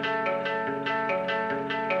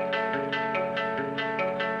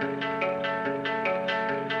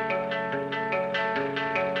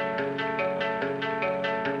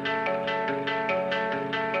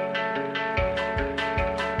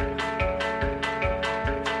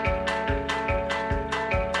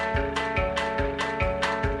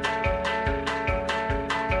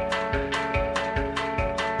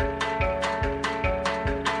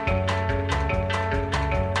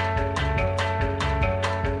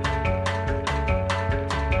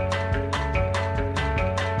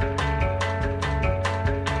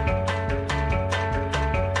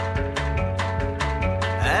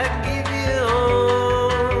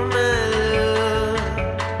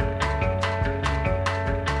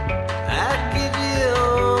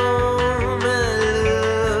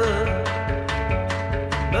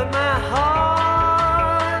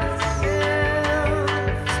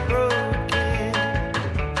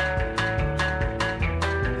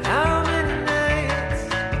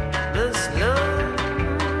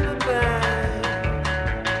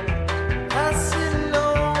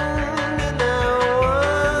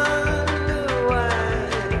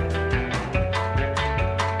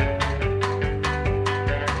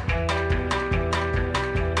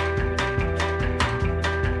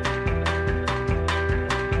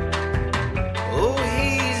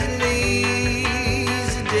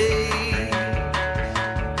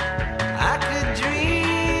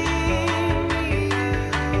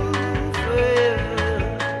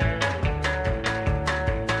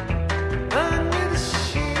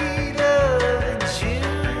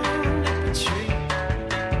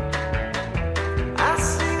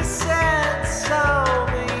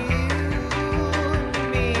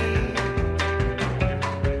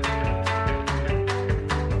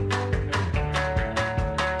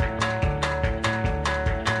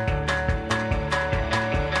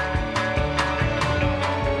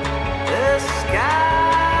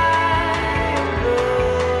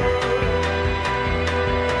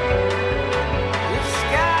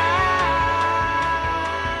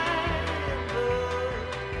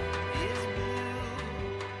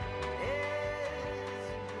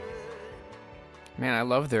 Man, I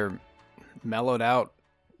love their mellowed out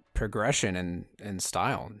progression and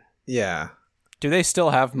style. Yeah. Do they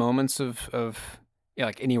still have moments of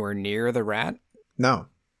like anywhere near the Rat? No.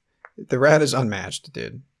 The Rat is unmatched,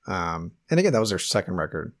 dude. And again, that was their second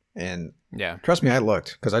record. And Yeah. trust me, I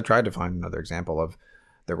looked because I tried to find another example of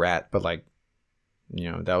the Rat, but like,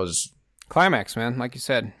 that was Climax, man, like you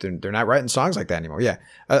said. they're not writing songs like that anymore. Yeah.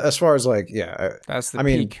 As far as like, That's the I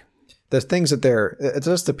mean, peak. the things that it's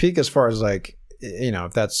just the peak as far as like,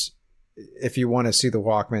 if you want to see the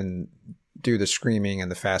Walkmen do the screaming and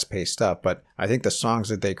the fast paced stuff, but I think the songs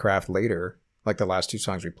that they craft later, like the last two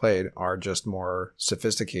songs we played, are just more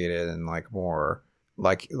sophisticated and like more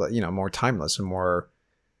more timeless and more,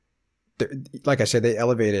 like I said, they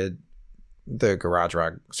elevated the garage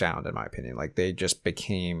rock sound, in my opinion. Like they just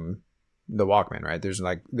became the Walkmen, right? There's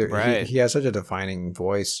like, Right. he has such a defining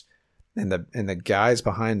voice, and the guys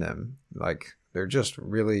behind them, like they're just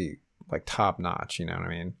really like top notch. You know what I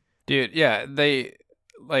mean? Dude, yeah, they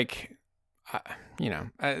like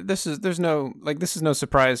this is no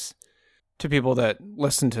surprise to people that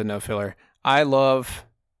listen to No Filler. I love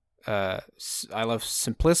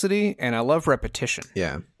simplicity and I love repetition.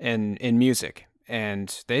 Yeah. in music,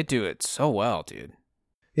 and they do it so well, dude.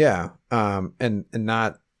 Yeah. And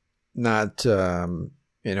not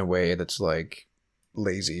in a way that's like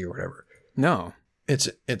lazy or whatever. No.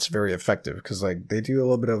 It's very effective because like they do a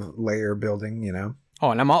little bit of layer building, Oh,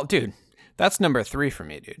 and dude, that's number 3 for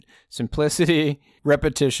me, dude. Simplicity,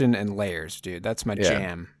 repetition, and layers, dude. That's my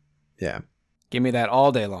jam. Yeah. Give me that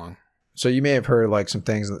all day long. So you may have heard like some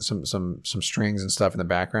things, some strings and stuff in the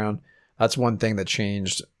background. That's one thing that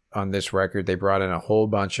changed on this record. They brought in a whole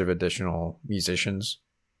bunch of additional musicians.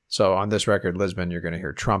 So on this record, Lisbon, you're going to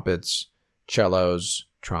hear trumpets, cellos,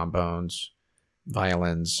 trombones,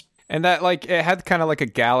 violins. And that, like, it had kind of like a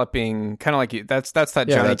galloping, kind of like that's that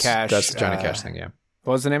Johnny Cash. That's the Johnny Cash thing, yeah.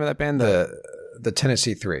 What was the name of that band? The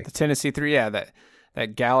Tennessee Three. The Tennessee Three, yeah.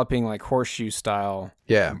 That galloping, like horseshoe style,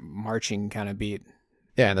 Yeah, marching kind of beat.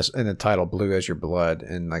 yeah, and the title "Blue as Your Blood,"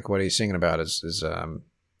 and like what he's singing about is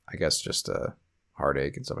I guess just a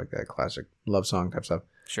heartache and stuff like that, classic love song type stuff.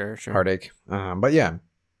 Sure. Heartache. But yeah,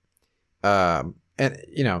 and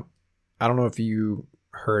I don't know if you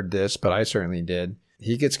heard this, but I certainly did.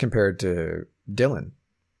 He gets compared to Dylan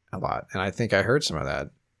a lot, and I think I heard some of that.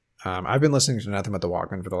 I've been listening to nothing but the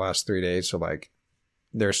Walkmen for the last 3 days, so like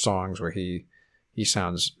there's songs where he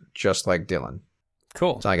sounds just like Dylan.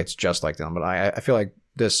 Cool. It's not like it's just like Dylan, but I feel like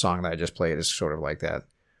this song that I just played is sort of like that,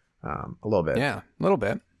 a little bit. Yeah, a little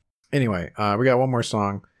bit. Anyway, we got one more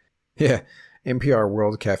song. Yeah, NPR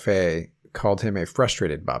World Cafe called him a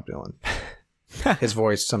frustrated Bob Dylan. His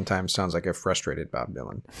voice sometimes sounds like a frustrated Bob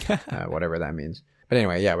Dylan, whatever that means. But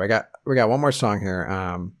anyway, yeah, we got one more song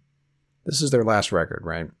here. This is their last record,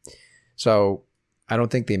 right? So I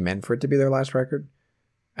don't think they meant for it to be their last record.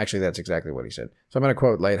 Actually, that's exactly what he said. So I'm going to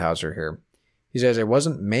quote Lighthouser here. He says, "It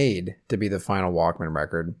wasn't made to be the final Walkman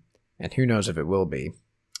record, and who knows if it will be.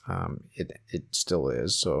 It still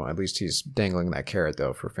is. So at least he's dangling that carrot,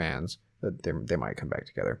 though, for fans that they might come back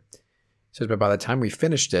together." He says, "But by the time we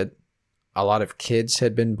finished it, a lot of kids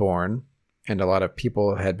had been born, and a lot of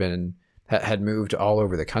people had moved all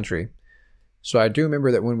over the country. So I do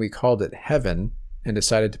remember that when we called it Heaven and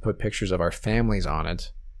decided to put pictures of our families on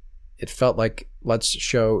it, it felt like let's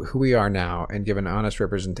show who we are now and give an honest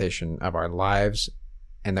representation of our lives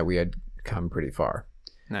and that we had come pretty far."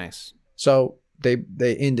 Nice. So they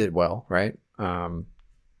ended well, right?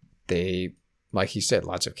 They, like he said,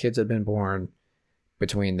 lots of kids had been born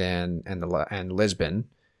between then and Lisbon,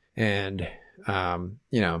 and some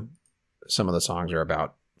of the songs are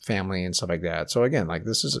about family and stuff like that. So again, like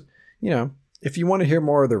this is, if you want to hear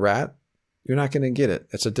more of the Rat, you're not going to get it.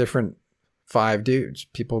 It's a different 5 dudes.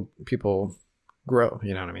 People grow,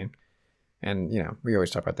 you know what I mean? And, we always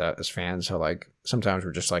talk about that as fans, how like sometimes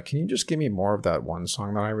we're just like, can you just give me more of that one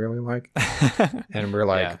song that I really like? And we're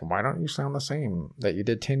like, Yeah. Why don't you sound the same that you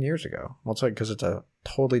did 10 years ago? Well, it's like, because it's a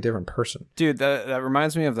totally different person. Dude, that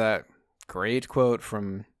reminds me of that great quote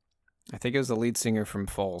from, I think it was the lead singer from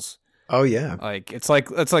Foals. Oh, yeah. Like it's like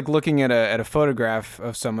looking at a photograph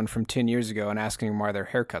of someone from 10 years ago and asking them why their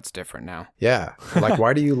haircut's different now. Yeah. Like,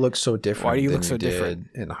 why do you look so different? Why do you than look so did different?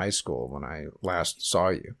 in high school when I last saw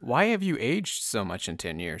you? Why have you aged so much in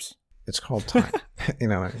 10 years? It's called time.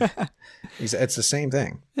 It's the same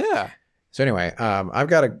thing. Yeah. So anyway, I've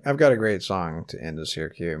got a great song to end this here,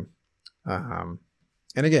 Q. And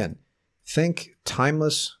again, think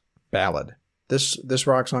timeless ballad. This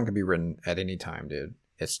rock song can be written at any time, dude.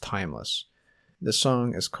 It's timeless. This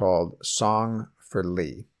song is called Song for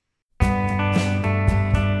Lee.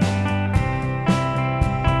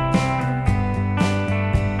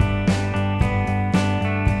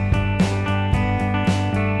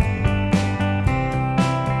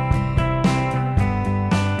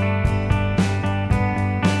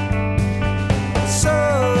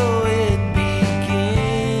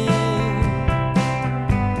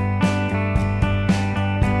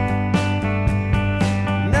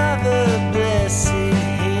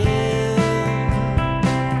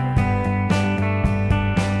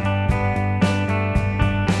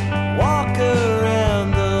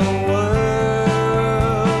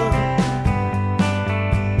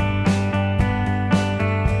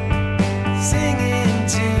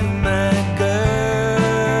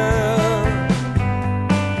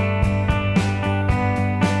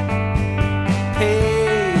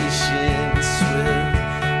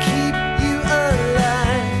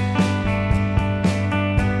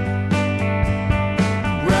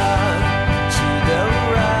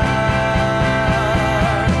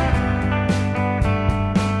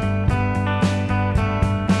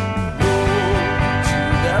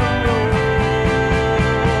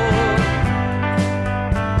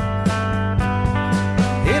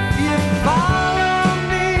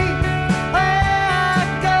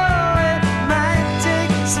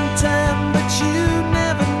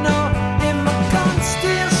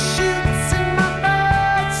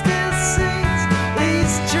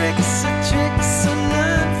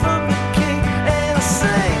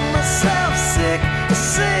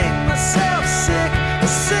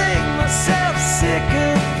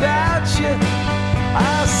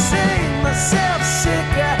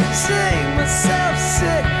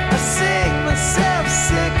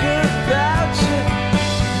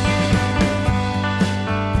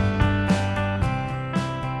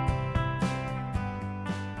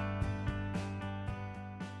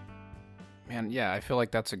 feel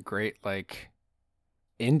like that's a great like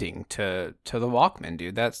ending to the Walkman,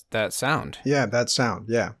 dude. That's that sound. Yeah, that sound.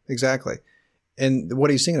 Yeah, exactly. And what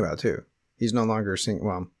he's singing about too. He's no longer singing.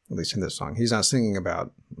 Well, at least in this song, he's not singing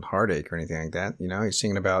about heartache or anything like that. You know, he's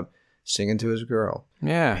singing to his girl.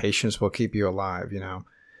 Yeah. Patience will keep you alive. You know,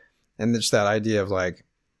 and it's that idea of like,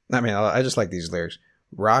 I mean, I just like these lyrics.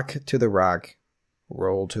 Rock to the rock,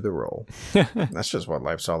 roll to the roll. That's just what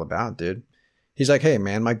life's all about, dude. He's like, hey,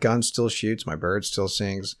 man, my gun still shoots. My bird still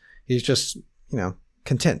sings. He's just,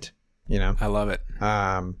 content, I love it.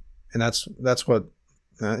 And that's what,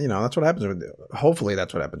 that's what happens. Hopefully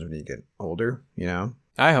that's what happens when you get older,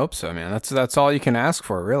 I hope so, man. That's all you can ask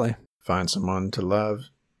for, really. Find someone to love,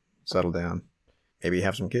 settle down. Maybe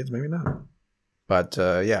have some kids, maybe not. But,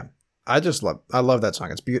 yeah, I love that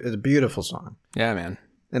song. It's a beautiful song. Yeah, man.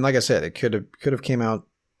 And like I said, it could have came out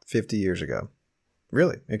 50 years ago.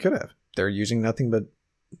 Really, it could have. They're using nothing but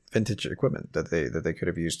vintage equipment that they could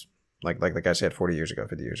have used, like I said, 40 years ago,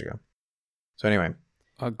 50 years ago. So anyway.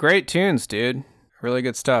 Great tunes, dude. Really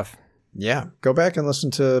good stuff. Yeah. Go back and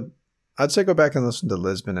listen to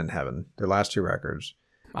Lisbon and Heaven, their last two records.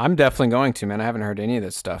 I'm definitely going to, man. I haven't heard any of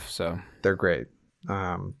this stuff, so. They're great.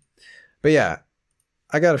 But yeah,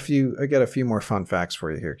 I got a few more fun facts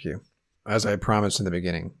for you here, Q. As I promised in the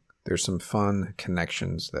beginning, there's some fun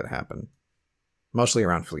connections that happen. Mostly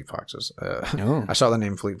around Fleet Foxes. I saw the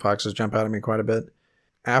name Fleet Foxes jump out at me quite a bit.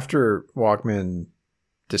 After Walkman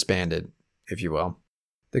disbanded, if you will,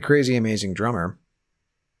 the crazy amazing drummer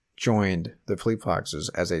joined the Fleet Foxes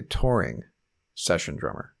as a touring session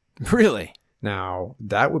drummer. Really? Now,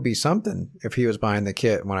 that would be something if he was buying the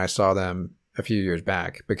kit when I saw them a few years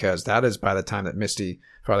back, because that is by the time that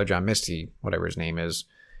Father John Misty, whatever his name is,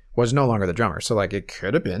 was no longer the drummer. So, like, it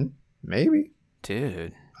could have been. Maybe.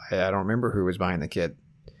 Dude. I don't remember who was buying the kit.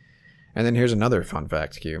 And then here's another fun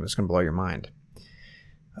fact, Q. It's going to blow your mind.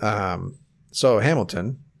 So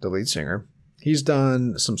Hamilton, the lead singer, he's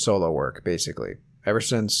done some solo work, basically. Ever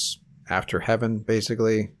since After Heaven,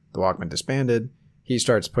 basically, the Walkman disbanded, he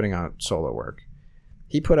starts putting out solo work.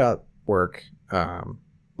 He put out work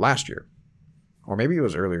last year. Or maybe it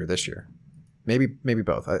was earlier this year. Maybe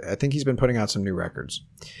both. I think he's been putting out some new records.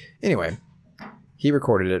 Anyway, he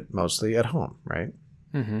recorded it mostly at home, right?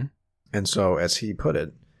 Mm-hmm. And so, as he put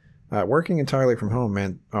it, working entirely from home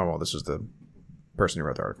meant... Oh, well, this is the person who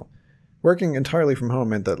wrote the article. Working entirely from home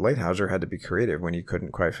meant that Lighthouser had to be creative when he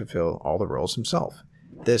couldn't quite fulfill all the roles himself.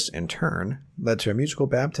 This, in turn, led to a musical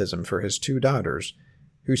baptism for his two daughters,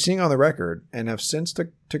 who sing on the record and have since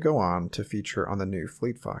to go on to feature on the new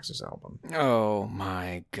Fleet Foxes album. Oh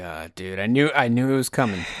my God, dude. I knew it was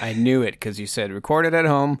coming. I knew it because you said recorded at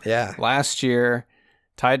home last year,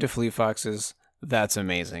 tied to Fleet Foxes. That's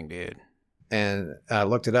amazing, dude. And I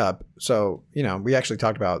looked it up. So, we actually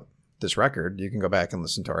talked about this record. You can go back and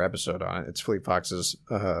listen to our episode on it. It's Fleet Foxes'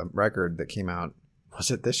 record that came out,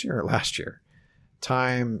 was it this year or last year?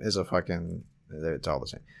 Time is it's all the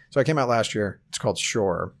same. So it came out last year. It's called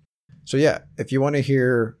Shore. So yeah, if you want to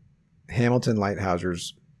hear Hamilton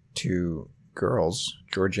Lighthouser's two girls,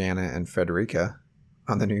 Georgiana and Frederica,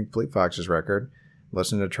 on the new Fleet Foxes record,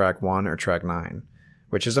 listen to track 1 or track 9,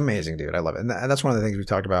 which is amazing, dude. I love it. And that's one of the things we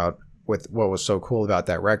talked about with what was so cool about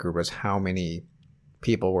that record was how many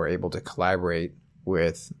people were able to collaborate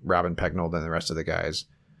with Robin Pecknold and the rest of the guys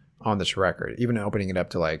on this record, even opening it up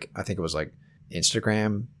to I think it was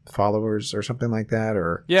Instagram followers or something like that,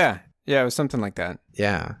 or yeah, it was something like that.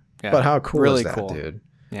 Yeah. But how cool really is that, cool. dude?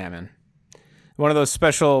 Yeah, man. One of those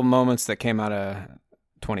special moments that came out of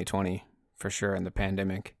 2020 for sure in the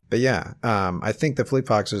pandemic. But yeah, I think the Fleet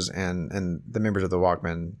Foxes and the members of the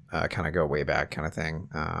Walkmen kind of go way back, kind of thing.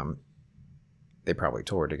 They probably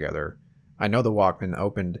toured together. I know the Walkmen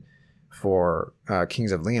opened for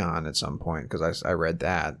Kings of Leon at some point because I read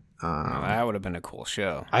that. That would have been a cool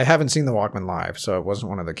show. I haven't seen the Walkmen live, so it wasn't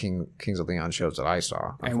one of the Kings of Leon shows that I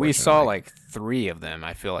saw. And we saw 3 of them,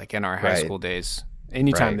 I feel like, in our high school days.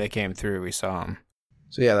 Anytime they came through, we saw them.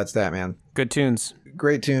 So yeah, that's that, man. Good tunes.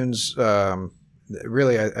 Great tunes.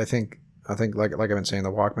 Really, I think like I've been saying,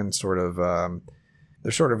 the Walkmen sort of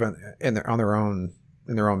they're sort of in their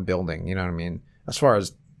own building. You know what I mean? As far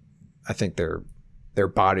as I think their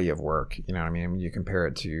body of work. You know what I mean? You compare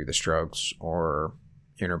it to the Strokes or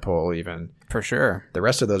Interpol, even. For sure. The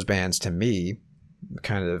rest of those bands, to me,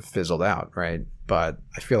 kind of fizzled out, right? But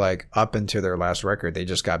I feel like up into their last record, they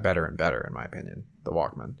just got better and better, in my opinion, the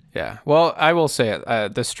Walkmen. Yeah. Well, I will say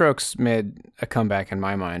it. The Strokes made a comeback in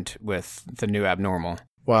my mind with the new Abnormal.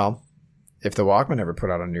 Well, if the Walkmen ever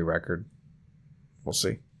put out a new record, we'll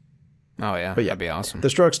see. Oh, yeah. But yeah, that'd be awesome.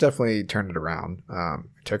 The Strokes definitely turned it around.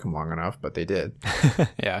 It took them long enough, but they did.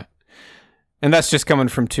 Yeah. And that's just coming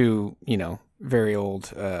from two, very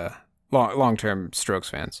old, long-term Strokes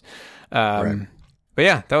fans. Right. But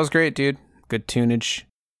yeah, that was great, dude. Good tunage.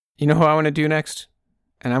 You know who I want to do next?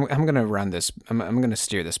 And I'm going to run this. I'm going to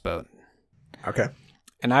steer this boat. Okay.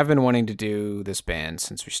 And I've been wanting to do this band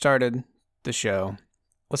since we started the show.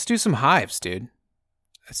 Let's do some Hives, dude.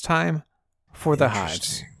 It's time for the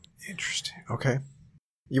Hives. Interesting. Okay.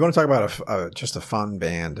 You want to talk about just a fun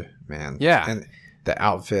band, man? Yeah. And the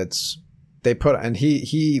outfits they put, and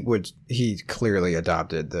he clearly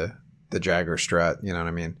adopted the Jagger strut. You know what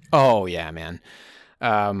I mean? Oh yeah, man.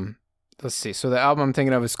 Let's see. So the album I'm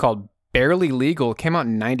thinking of is called Barely Legal. It came out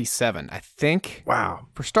in '97, I think. Wow.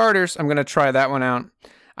 For starters, I'm gonna try that one out.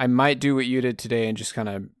 I might do what you did today and just kind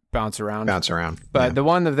of bounce around. But the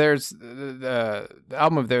one of theirs, the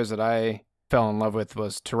album of theirs that I fell in love with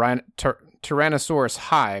was Tyrannosaurus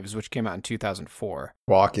Hives, which came out in 2004.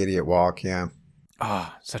 Walk, Idiot, Walk. Yeah.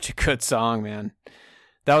 Oh, such a good song, man.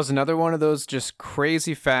 That was another one of those just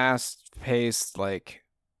crazy fast-paced, like,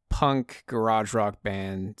 punk garage rock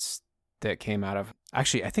bands that came out of...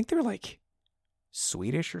 Actually, I think they're, like,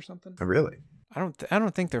 Swedish or something. Oh, really? I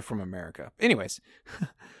don't think they're from America. Anyways,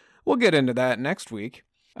 we'll get into that next week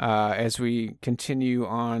as we continue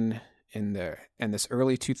on in this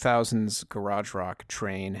early 2000s garage rock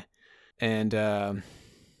train. And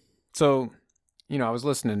so, I was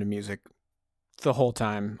listening to music the whole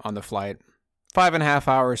time on the flight. 5.5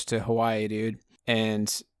 hours to Hawaii, dude.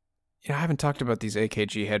 And, I haven't talked about these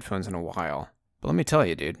AKG headphones in a while. But let me tell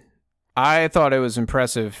you, dude. I thought it was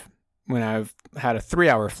impressive when I've had a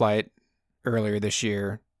 3-hour flight earlier this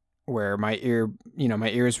year where my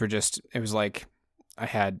ears were just, it was like I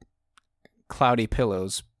had cloudy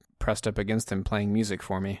pillows pressed up against them playing music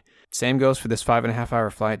for me. Same goes for this 5.5 hour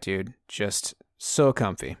flight, dude. Just so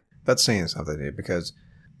comfy. That's saying something, dude, because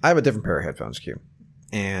I have a different pair of headphones, Q.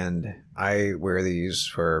 And I wear these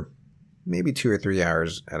for maybe 2 or 3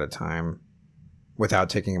 hours at a time without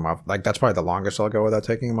taking them off. Like, that's probably the longest I'll go without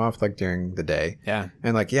taking them off, like, during the day. Yeah.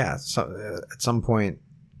 And, like, so, at some point,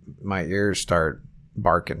 my ears start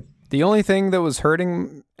barking. The only thing that was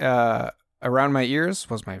hurting around my ears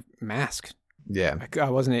was my mask. Yeah. I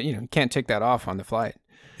wasn't, you can't take that off on the flight.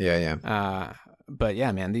 Yeah. But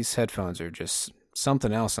yeah, man, these headphones are just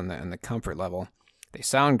something else on the comfort level. They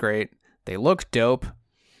sound great. They look dope.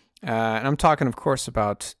 And I'm talking, of course,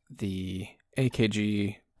 about the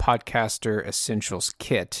AKG Podcaster Essentials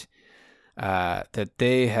kit that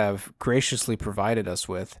they have graciously provided us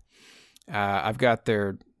with. I've got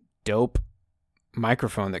their dope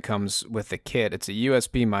microphone that comes with the kit. It's a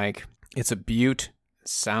USB mic. It's a beaut.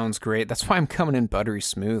 Sounds great. That's why I'm coming in buttery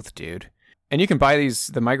smooth, dude. And you can buy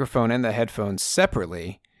the microphone and the headphones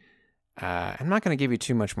separately. I'm not going to give you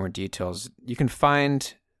too much more details. You can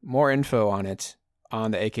find more info on it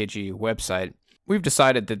on the AKG website. We've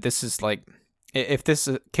decided that this is like, if this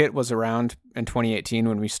kit was around in 2018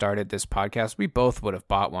 when we started this podcast, we both would have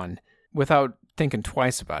bought one without thinking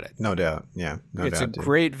twice about it. No doubt. Yeah. It's a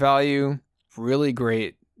great value, really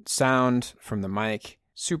great sound from the mic,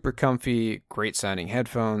 super comfy, great sounding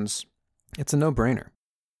headphones. It's a no-brainer.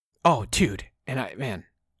 Oh, dude. And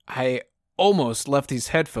I almost left these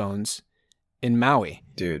headphones in Maui.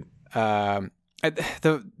 Dude. The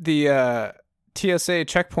TSA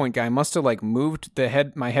checkpoint guy must have like moved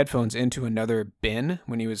my headphones into another bin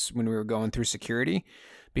when we were going through security,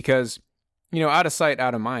 because out of sight,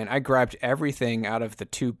 out of mind. I grabbed everything out of the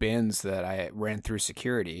 2 bins that I ran through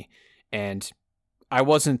security, and I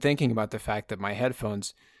wasn't thinking about the fact that my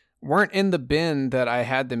headphones weren't in the bin that I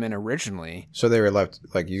had them in originally. So they were left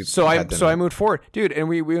like you. I moved forward, dude, and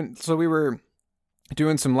we were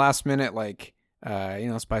doing some last minute like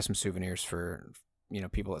let's buy some souvenirs for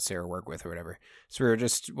people that Sarah work with or whatever. So we were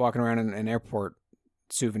just walking around in an airport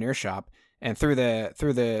souvenir shop, and through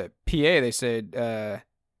the PA they said,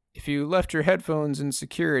 if you left your headphones in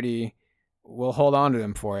security, we'll hold on to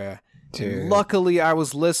them for you. Dude. Luckily, I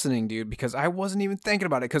was listening, dude, because I wasn't even thinking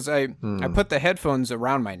about it, because I put the headphones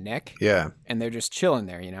around my neck. Yeah. And they're just chilling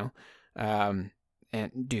there, and,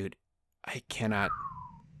 dude, I cannot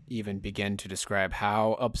even begin to describe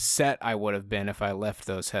how upset I would have been if I left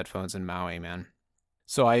those headphones in Maui, man.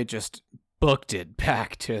 So I just booked it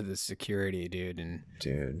back to the security, dude.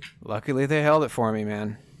 And luckily they held it for me,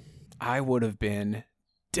 man. I would have been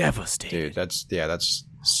devastated. Dude, that's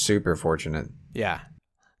super fortunate. Yeah.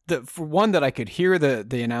 For one, that I could hear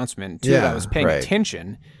the announcement. Two, that I was paying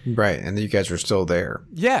attention. Right, and you guys were still there.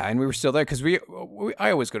 Yeah, and we were still there because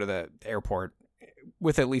I always go to the airport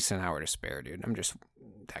with at least an hour to spare, dude. I'm just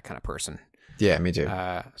that kind of person. Yeah, me too.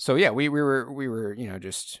 So yeah, we were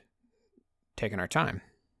just taking our time.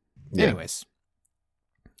 Yeah. Anyways,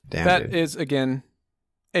 Damn, That dude. is, again,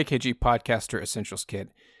 AKG Podcaster Essentials Kit.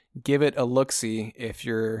 Give it a look-see if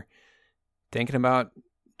you're thinking about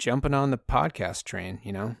jumping on the podcast train,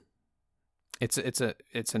 you know? It's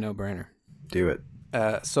a no-brainer. Do it.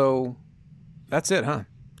 So that's it, huh?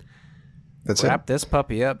 That's Wrap this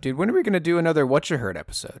puppy up. Dude, when are we going to do another What You Heard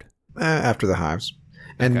episode? it. After the Hives.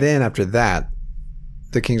 And Okay. then after that,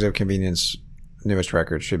 the Kings of Convenience newest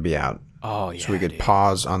record should be out. Oh, yeah, So we could dude.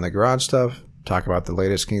 pause on the garage stuff, talk about the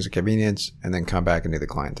latest Kings of Convenience, and then come back and do the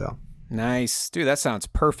clientele. Nice. Dude, that sounds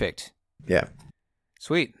perfect. Yeah.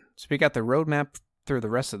 Sweet. So we got the roadmap through the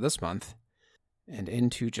rest of this month and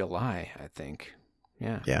into July, I think.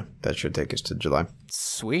 Yeah. Yeah. That should take us to July.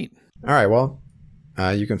 Sweet. All right. Well,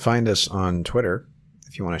 you can find us on Twitter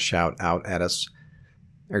if you want to shout out at us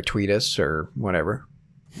or tweet us or whatever.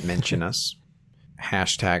 Mention us.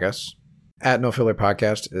 Hashtag us. At No Filler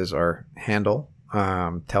Podcast is our handle.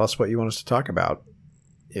 Tell us what you want us to talk about.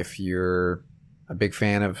 If you're a big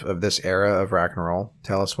fan of this era of rock and roll,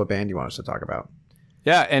 tell us what band you want us to talk about.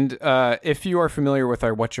 Yeah, and if you are familiar with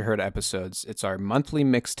our What You Heard episodes, it's our monthly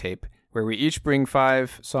mixtape where we each bring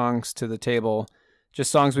 5 songs to the table,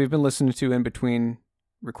 just songs we've been listening to in between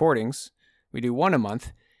recordings. We do one a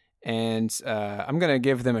month, and I'm going to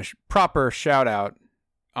give them a proper shout out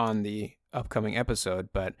on the upcoming episode,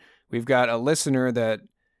 but we've got a listener that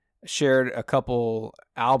shared a couple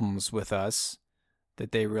albums with us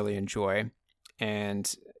that they really enjoy.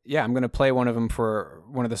 And yeah, I'm going to play one of them for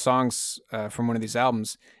one of the songs from one of these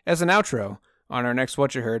albums as an outro on our next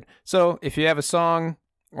What You Heard. So if you have a song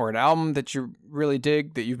or an album that you really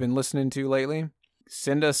dig that you've been listening to lately,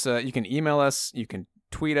 send us, you can email us, you can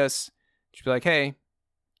tweet us. Just be like, hey,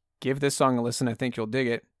 give this song a listen. I think you'll dig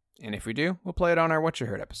it. And if we do, we'll play it on our What You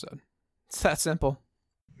Heard episode. It's that simple.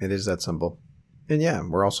 It is that simple. And yeah,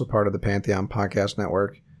 we're also part of the Pantheon Podcast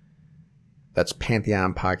Network. That's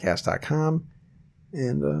pantheonpodcast.com.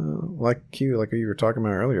 And like you were talking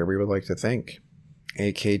about earlier, we would like to thank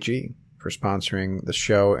AKG for sponsoring the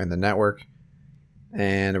show and the network.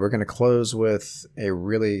 And we're going to close with a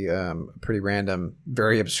really pretty random,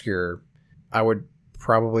 very obscure. I would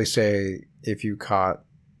probably say if you caught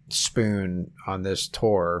Spoon on this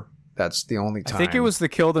tour, that's the only time. I think it was the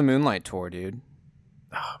Kill the Moonlight tour, dude.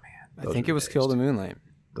 Oh, man. I think it was Kill the Moonlight.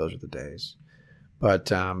 Those are the days.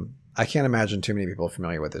 But I can't imagine too many people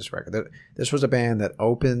familiar with this record. This was a band that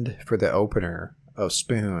opened for the opener of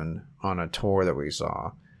Spoon on a tour that we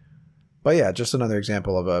saw. But yeah, just another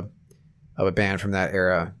example of a band from that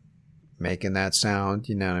era making that sound.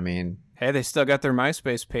 You know what I mean? Hey, they still got their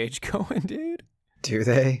MySpace page going, dude. Do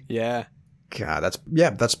they? Yeah. God,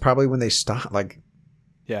 that's probably when they stopped. Like,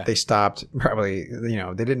 Yeah. they stopped. Probably,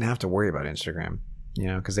 they didn't have to worry about Instagram.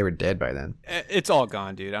 Because they were dead by then. It's all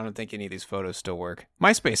gone, dude. I don't think any of these photos still work.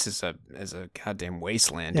 MySpace is a goddamn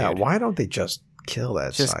wasteland, Yeah, dude. why don't they just kill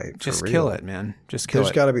that site? Just for kill real? it, man. Just kill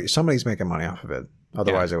There's it. got to be somebody's making money off of it.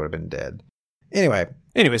 Otherwise, it would have been dead. Anyway,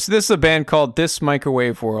 Anyways, this is a band called This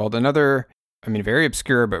Microwave World. Another, very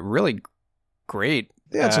obscure, but really great.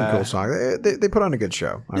 they had some cool songs. They put on a good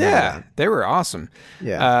show. I remember Yeah, that. they were awesome.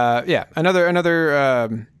 Yeah.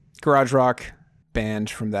 Another garage rock band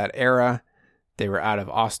from that era. They were out of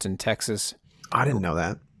Austin, Texas. I didn't know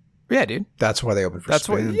that. Yeah, dude. That's why they opened for That's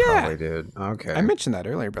what- Spoon, yeah. probably, dude. Okay. I mentioned that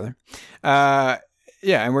earlier, brother. And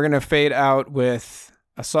we're going to fade out with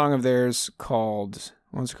a song of theirs called,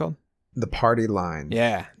 what's it called? The Party Line.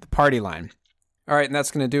 Yeah, The Party Line. All right, and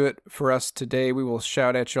that's going to do it for us today. We will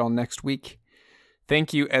shout at y'all next week.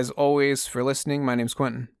 Thank you, as always, for listening. My name's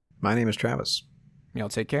Quentin. My name is Travis. Y'all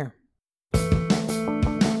take care.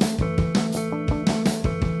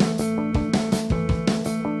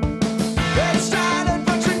 It's started,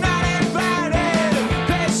 but you're not invited.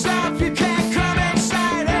 Piss off, you can't come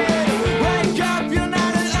inside it. Wake up, you're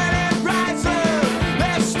not an early riser.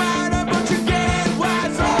 They're smarter, but you're getting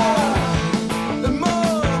wiser. The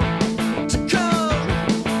more to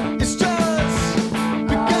come, it's just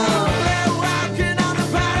begun. They're walking on the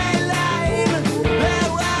party line.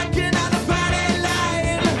 They're walking on the party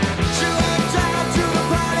line.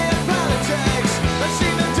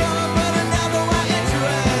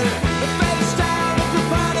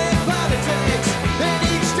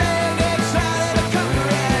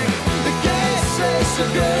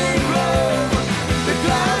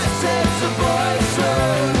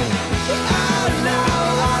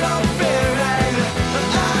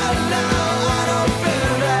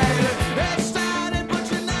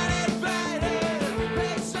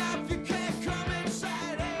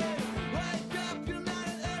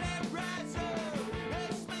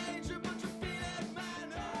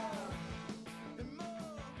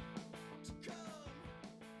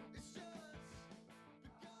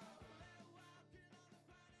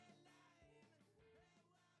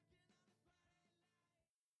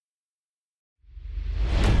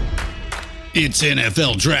 It's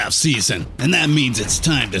NFL draft season, and that means it's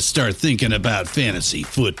time to start thinking about fantasy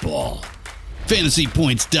football.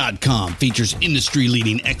 FantasyPoints.com features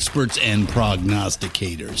industry-leading experts and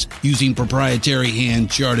prognosticators using proprietary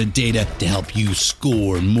hand-charted data to help you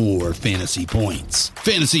score more fantasy points.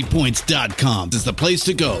 FantasyPoints.com is the place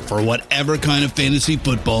to go for whatever kind of fantasy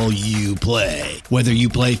football you play. Whether you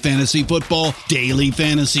play fantasy football, daily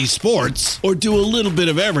fantasy sports, or do a little bit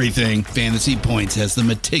of everything, Fantasy Points has the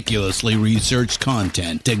meticulously researched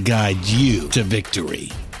content to guide you to victory.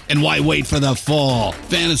 And why wait for the fall?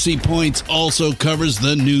 Fantasy Points also covers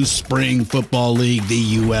the new spring football league,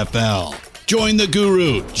 the UFL. Join the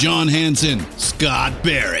guru, John Hansen, Scott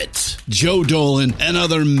Barrett, Joe Dolan, and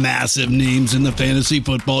other massive names in the fantasy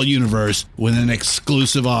football universe with an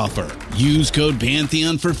exclusive offer. Use code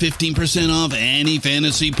Pantheon for 15% off any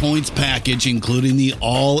Fantasy Points package, including the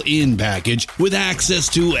all-in package, with access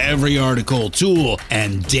to every article, tool,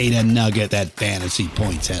 and data nugget that Fantasy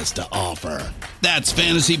Points has to offer. That's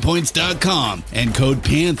FantasyPoints.com and code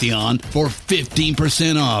Pantheon for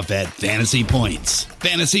 15% off at Fantasy Points.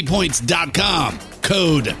 FantasyPoints.com,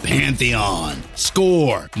 code Pantheon.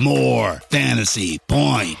 Score more fantasy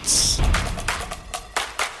points.